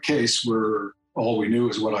the current case were all we knew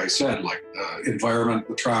is what I said, like the environment,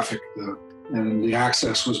 the traffic, and the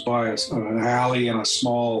access was by an alley and a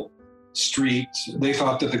small street. They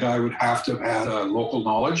thought that the guy would have to have had local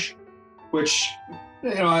knowledge, which,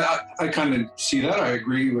 I kind of see that. I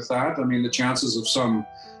agree with that. I mean, the chances of some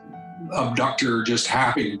abductor just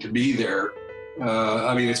happening to be there,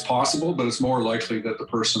 it's possible, but it's more likely that the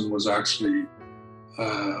person was actually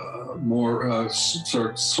more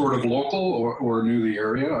sort of local or knew the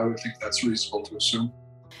area. I would think that's reasonable to assume.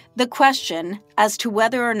 The question as to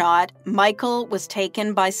whether or not Michael was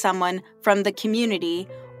taken by someone from the community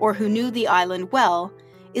or who knew the island well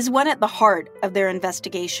is one at the heart of their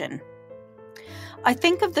investigation. I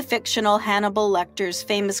think of the fictional Hannibal Lecter's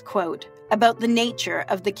famous quote about the nature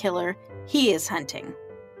of the killer he is hunting.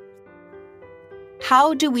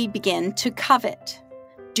 How do we begin to covet?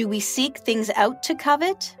 Do we seek things out to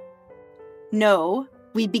covet? No,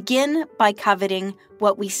 we begin by coveting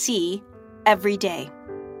what we see every day.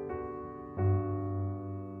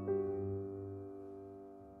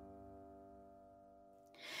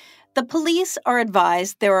 The police are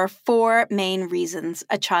advised there are 4 main reasons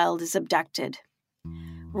a child is abducted.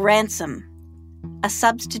 Ransom, a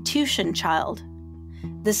substitution child,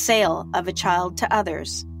 the sale of a child to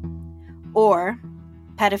others, or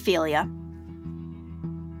pedophilia.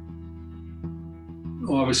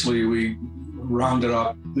 Obviously, we rounded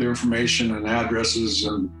up the information and addresses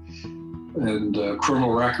and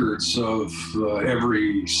criminal records of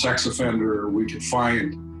every sex offender we could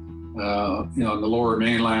find on the Lower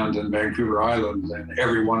Mainland and Vancouver Island, and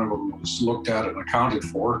every one of them was looked at and accounted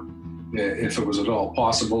for, if it was at all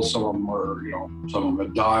possible. Some of them were, some of them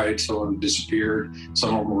had died, some of them disappeared,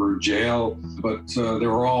 some of them were in jail, but they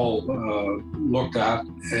were all looked at,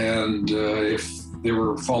 and if they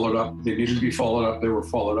were followed up, they needed to be followed up, they were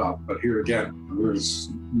followed up. But here again, there's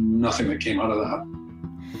nothing that came out of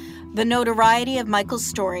that. The notoriety of Michael's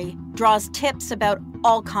story draws tips about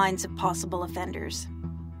all kinds of possible offenders.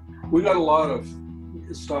 We got a lot of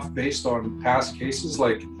stuff based on past cases,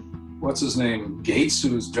 like, what's his name, Gates,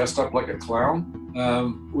 who was dressed up like a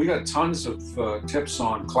clown. We got tons of tips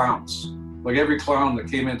on clowns. Like every clown that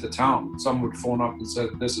came into town, someone would phone up and said,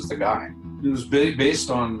 this is the guy. It was based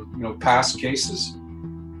on, past cases.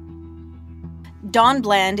 Don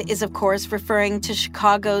Bland is, of course, referring to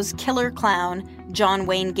Chicago's killer clown, John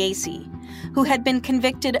Wayne Gacy, who had been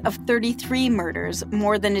convicted of 33 murders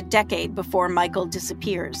more than a decade before Michael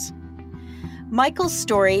disappears. Michael's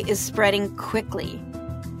story is spreading quickly.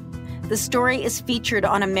 The story is featured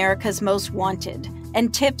on America's Most Wanted,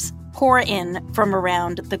 and tips pour in from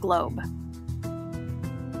around the globe.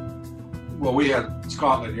 Well, we had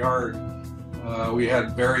Scotland Yard. We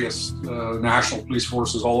had various national police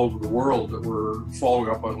forces all over the world that were following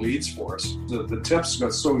up on leads for us. The tips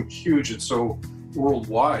got so huge and so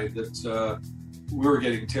worldwide that we were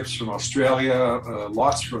getting tips from Australia,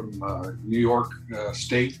 lots from New York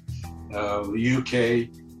State, the UK,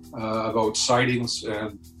 about sightings.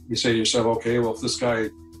 And you say to yourself, okay, well, if this guy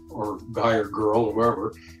or girl or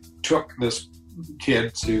whoever took this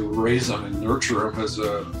kid to raise them and nurture them as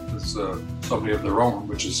somebody of their own,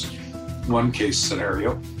 which is one case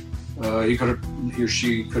scenario, he or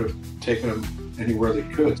she could have taken them anywhere they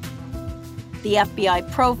could. The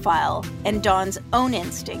FBI profile and Don's own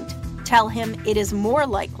instinct tell him it is more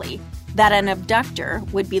likely that an abductor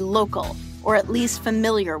would be local or at least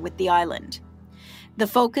familiar with the island. The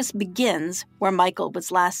focus begins where Michael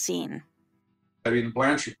was last seen.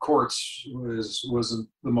 Blanchard Courts wasn't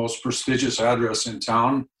the most prestigious address in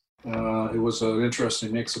town. It was an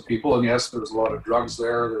interesting mix of people, and yes, there was a lot of drugs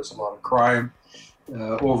there. There was a lot of crime.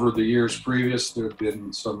 Over the years previous, there had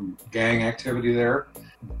been some gang activity there,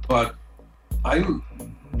 but I'd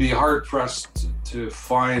be hard-pressed to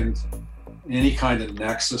find any kind of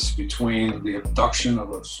nexus between the abduction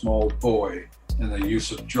of a small boy and the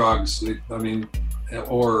use of drugs.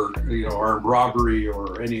 Or armed robbery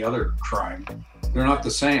or any other crime. They're not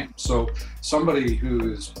the same. So somebody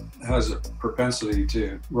who has a propensity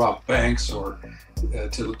to rob banks or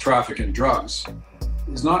to traffic in drugs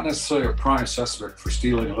is not necessarily a prime suspect for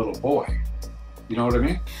stealing a little boy. You know what I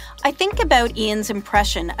mean? I think about Ian's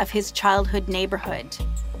impression of his childhood neighborhood.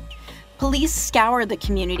 Police scour the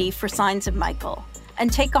community for signs of Michael and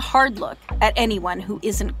take a hard look at anyone who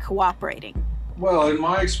isn't cooperating. Well, in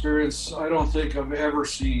my experience, I don't think I've ever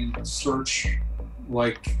seen a search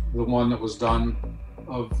like the one that was done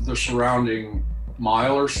of the surrounding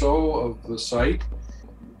mile or so of the site.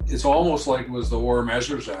 It's almost like it was the War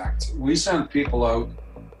Measures Act. We sent people out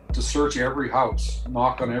to search every house,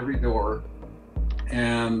 knock on every door,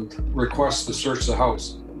 and request to search the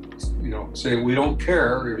house. Say, we don't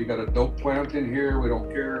care if you got a dope plant in here, we don't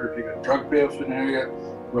care if you got drug biff in the area,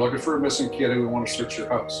 we're looking for a missing kid and we want to search your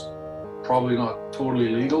house. Probably not totally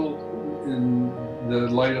legal in the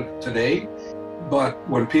light of today, but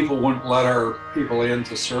when people wouldn't let our people in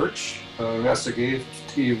to search, an investigative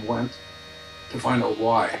team went to find out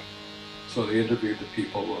why. So they interviewed the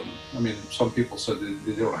people. And, some people said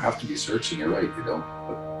they don't have to be searching. You're right, you don't.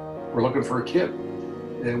 But we're looking for a kid.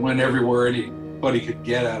 It went everywhere anybody could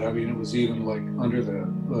get at. It was even like under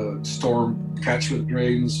the storm catchment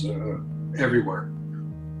drains, everywhere.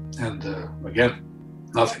 And again,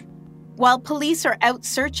 nothing. While police are out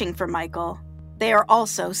searching for Michael, they are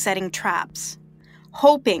also setting traps,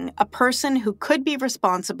 hoping a person who could be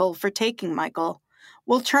responsible for taking Michael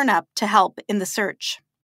will turn up to help in the search.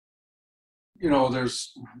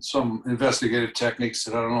 There's some investigative techniques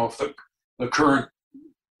that I don't know if the current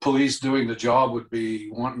police doing the job would be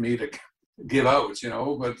wanting me to give out,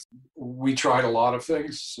 but we tried a lot of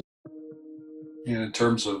things in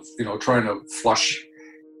terms of, trying to flush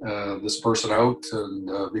this person out.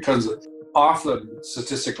 And because often,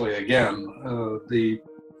 statistically, again, the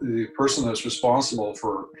person that's responsible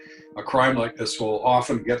for a crime like this will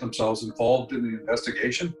often get themselves involved in the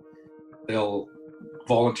investigation. They'll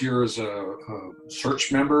volunteer as a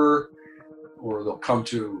search member, or they'll come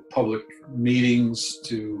to public meetings,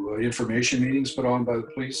 to information meetings put on by the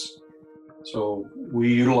police. So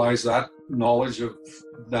we utilize that knowledge of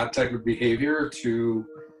that type of behavior to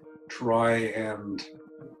try and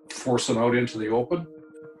force them out into the open.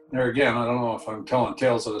 There again, I don't know if I'm telling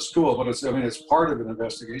tales of the school, but it's part of an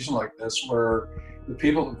investigation like this where the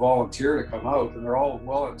people that volunteer to come out, and they're all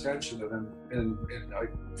well-intentioned, and I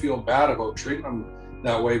feel bad about treating them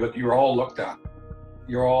that way, but you're all looked at.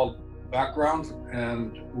 You're all background,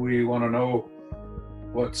 and we want to know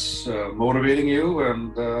what's motivating you,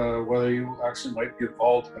 and whether you actually might be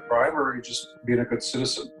involved in the crime or you're just being a good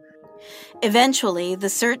citizen. Eventually, the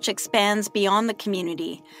search expands beyond the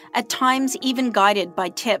community, at times even guided by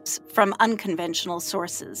tips from unconventional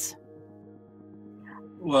sources.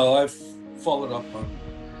 Well, I've followed up on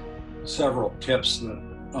several tips that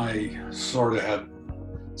I sort of had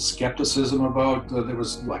skepticism about. There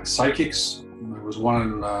was like psychics. There was one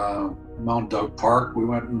in Mount Doug Park. We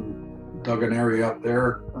went and dug an area up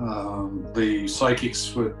there. The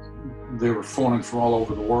psychics they were phoning from all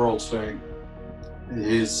over the world saying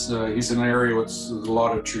he's in an area with a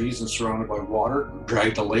lot of trees and surrounded by water.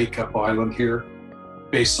 Dragged a lake up island here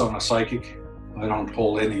based on a psychic. I don't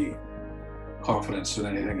hold any confidence in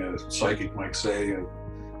anything a psychic might say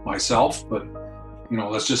myself, but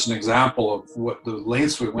that's just an example of what the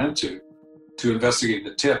lengths we went to investigate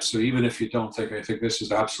the tips. So even if you don't think, I think this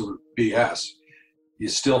is absolute BS, you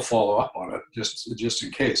still follow up on it just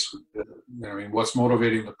in case. What's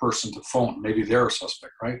motivating the person to phone? Maybe they're a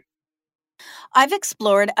suspect, right? I've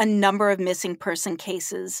explored a number of missing person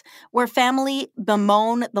cases where family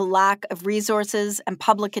bemoan the lack of resources and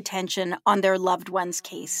public attention on their loved one's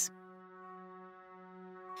case.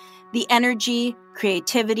 The energy,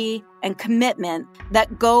 creativity, and commitment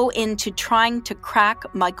that go into trying to crack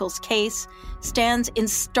Michael's case stands in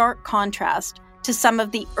stark contrast to some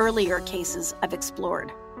of the earlier cases I've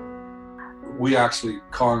explored. We actually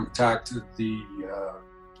contacted the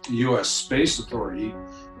U.S. Space Authority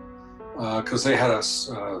because they had a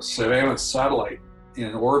Savannah satellite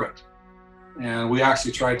in orbit. And we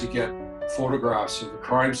actually tried to get photographs of the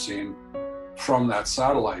crime scene from that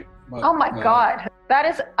satellite. But, oh my God, that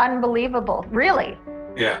is unbelievable, really?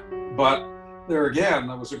 Yeah, but there again,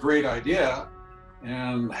 that was a great idea,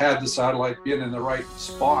 and had the satellite been in the right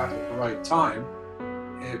spot at the right time,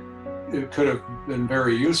 it could have been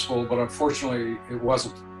very useful, but unfortunately it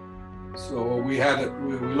wasn't. So we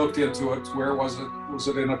looked into it. Where was it? Was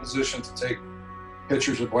it in a position to take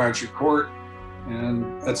pictures of Blanchard Court?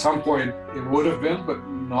 And at some point it would have been, but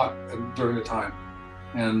not during the time.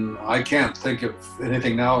 And I can't think of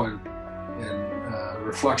anything now in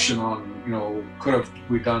reflection on, could have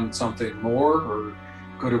we done something more, or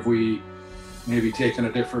could have we maybe taken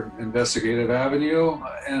a different investigative avenue?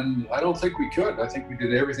 And I don't think we could. I think we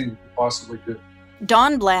did everything we possibly could.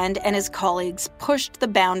 Don Bland and his colleagues pushed the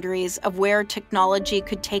boundaries of where technology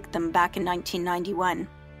could take them back in 1991.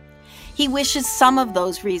 He wishes some of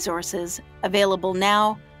those resources, available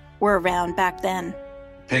now, were around back then.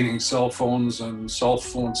 Pinging cell phones and cell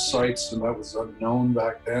phone sites, and that was unknown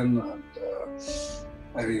back then.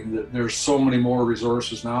 And there's so many more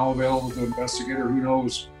resources now available to an investigator. Who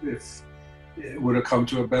knows if it would have come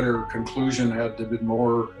to a better conclusion had there been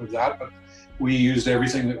more of that, but we used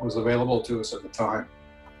everything that was available to us at the time.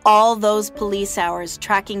 All those police hours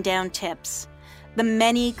tracking down tips, the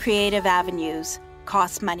many creative avenues,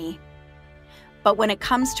 cost money. But when it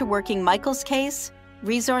comes to working Michael's case,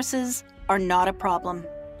 resources are not a problem.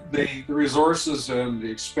 The resources and the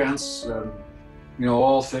expense and,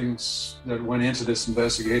 all things that went into this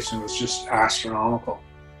investigation was just astronomical.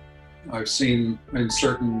 I've seen in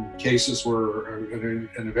certain cases where an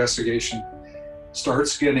investigation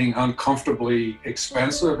starts getting uncomfortably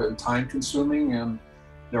expensive and time-consuming, and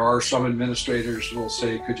there are some administrators who will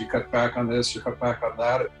say, could you cut back on this or cut back on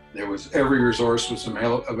that? Every resource was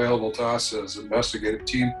available to us as an investigative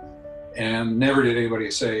team, and never did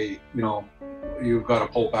anybody say, you've got to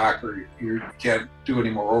pull back, or you can't do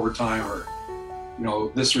any more overtime, or,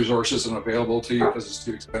 this resource isn't available to you because it's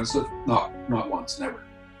too expensive. Not once, never.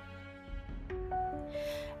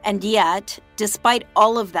 And yet, despite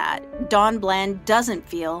all of that, Don Bland doesn't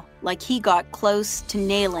feel like he got close to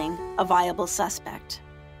nailing a viable suspect.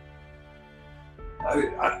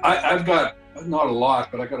 I've got, not a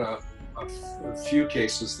lot, but I got a few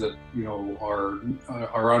cases that,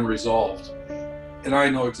 are unresolved. And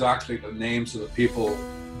I know exactly the names of the people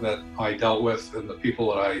that I dealt with and the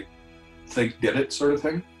people that I think did it, sort of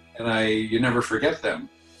thing. And you never forget them.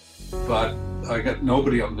 But I got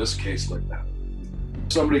nobody on this case like that.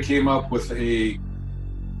 Somebody came up with a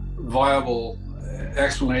viable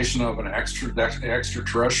explanation of an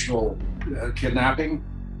extraterrestrial kidnapping.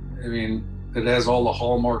 I mean, it has all the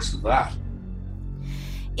hallmarks of that.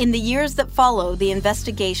 In the years that follow, the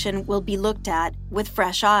investigation will be looked at with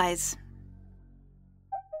fresh eyes.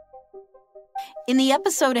 In the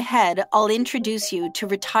episode ahead, I'll introduce you to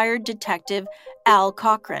retired detective Al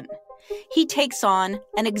Cochran. He takes on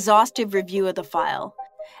an exhaustive review of the file,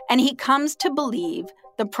 and he comes to believe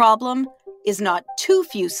the problem is not too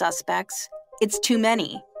few suspects, it's too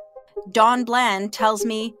many. Don Bland tells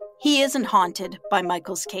me he isn't haunted by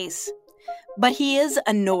Michael's case, but he is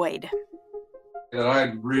annoyed. And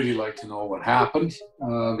I'd really like to know what happened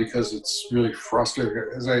because it's really frustrating.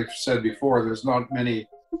 As I've said before, there's not many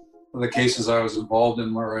of the cases I was involved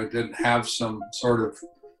in where I didn't have some sort of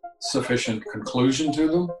sufficient conclusion to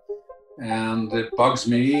them. And it bugs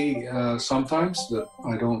me sometimes that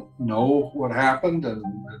I don't know what happened, and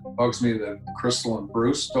it bugs me that Crystal and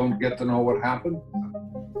Bruce don't get to know what happened.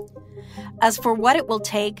 As for what it will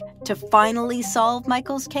take to finally solve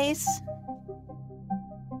Michael's case,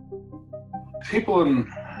 people in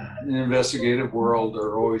the investigative world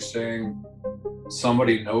are always saying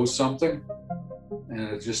somebody knows something, and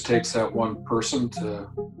it just takes that one person to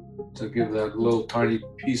give that little tiny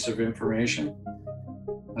piece of information,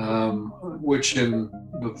 which in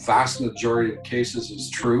the vast majority of cases is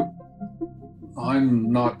true.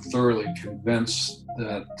 I'm not thoroughly convinced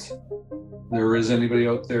that there is anybody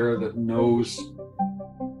out there that knows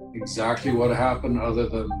exactly what happened other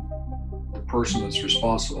than the person that's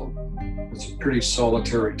responsible. It's a pretty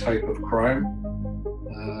solitary type of crime.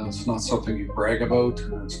 It's not something you brag about,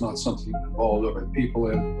 and it's not something you involve other people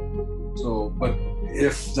in. So, but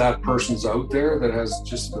if that person's out there that has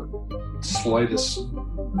just the slightest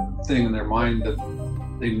thing in their mind that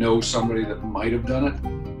they know somebody that might have done it,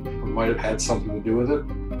 or might have had something to do with it,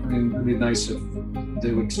 I mean, it'd be nice if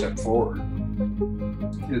they would step forward.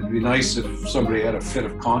 It'd be nice if somebody had a fit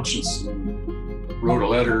of conscience and wrote a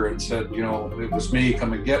letter and said, it was me,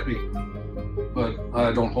 come and get me. But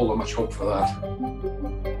I don't hold much hope for that.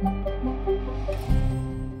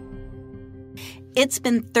 It's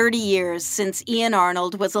been 30 years since Ian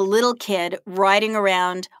Arnold was a little kid riding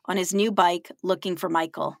around on his new bike looking for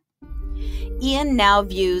Michael. Ian now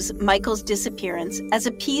views Michael's disappearance as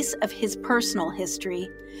a piece of his personal history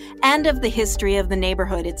and of the history of the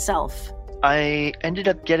neighborhood itself. I ended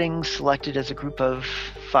up getting selected as a group of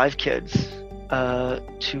 5 kids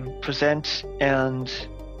to present and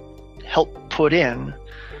help put in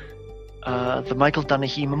the Michael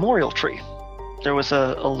Dunahee Memorial Tree. There was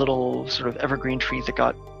a little sort of evergreen tree that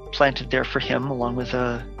got planted there for him, along with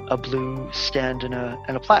a blue stand and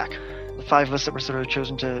a plaque. The 5 of us that were sort of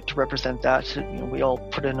chosen to represent that, we all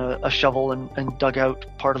put in a shovel and dug out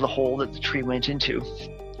part of the hole that the tree went into.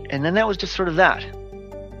 And then that was just sort of that.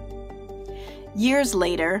 Years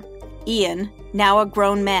later, Ian, now a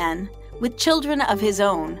grown man, with children of his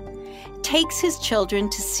own, takes his children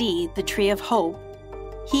to see the Tree of Hope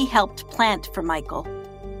he helped plant for Michael.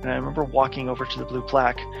 And I remember walking over to the blue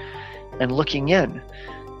plaque and looking in,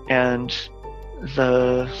 and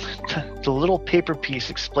the little paper piece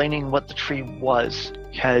explaining what the tree was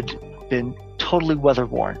had been totally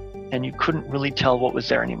weather-worn, and you couldn't really tell what was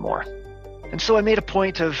there anymore. And so I made a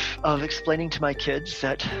point of explaining to my kids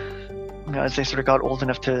that, as they sort of got old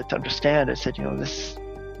enough to understand, I said,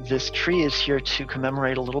 this tree is here to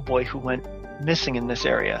commemorate a little boy who went missing in this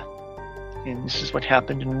area. And this is what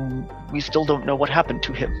happened, and we still don't know what happened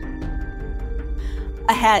to him.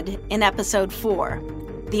 Ahead in episode 4,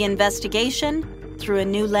 the investigation through a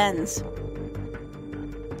new lens.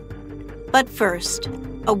 But first,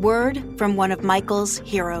 a word from one of Michael's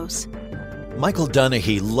heroes. Michael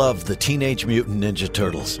Donaghy loved the Teenage Mutant Ninja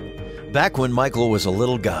Turtles. Back when Michael was a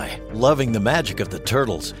little guy, loving the magic of the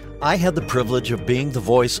Turtles, I had the privilege of being the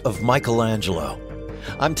voice of Michelangelo.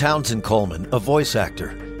 I'm Townsend Coleman, a voice actor,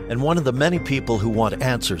 and one of the many people who want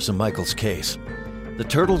answers in Michael's case. The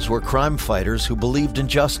Turtles were crime fighters who believed in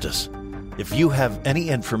justice. If you have any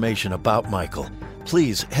information about Michael,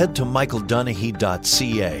 please head to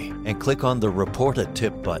michaeldonaghy.ca and click on the Report a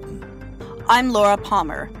Tip button. I'm Laura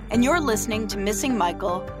Palmer, and you're listening to Missing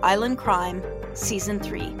Michael, Island Crime, Season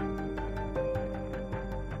 3.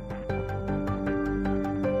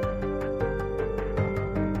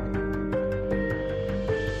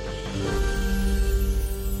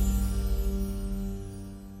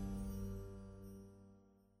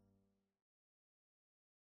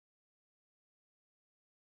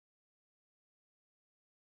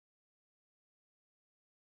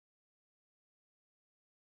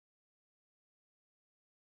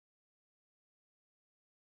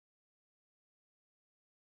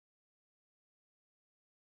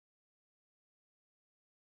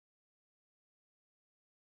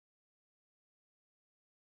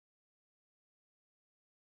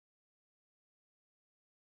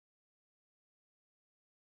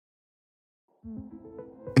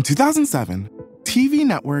 In 2007, TV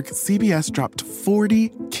network CBS dropped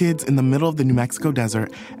 40 kids in the middle of the New Mexico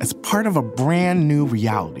desert as part of a brand new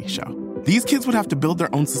reality show. These kids would have to build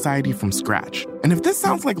their own society from scratch. And if this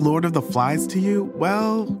sounds like Lord of the Flies to you,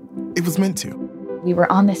 well, it was meant to. We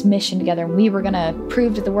were on this mission together, and we were going to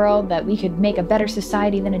prove to the world that we could make a better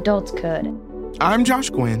society than adults could. I'm Josh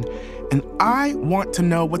Gwynn, and I want to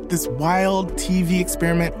know what this wild TV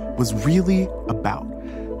experiment was really about.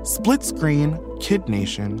 Split Screen, Kid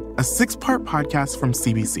Nation, a 6-part podcast from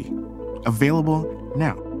CBC. Available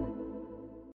now.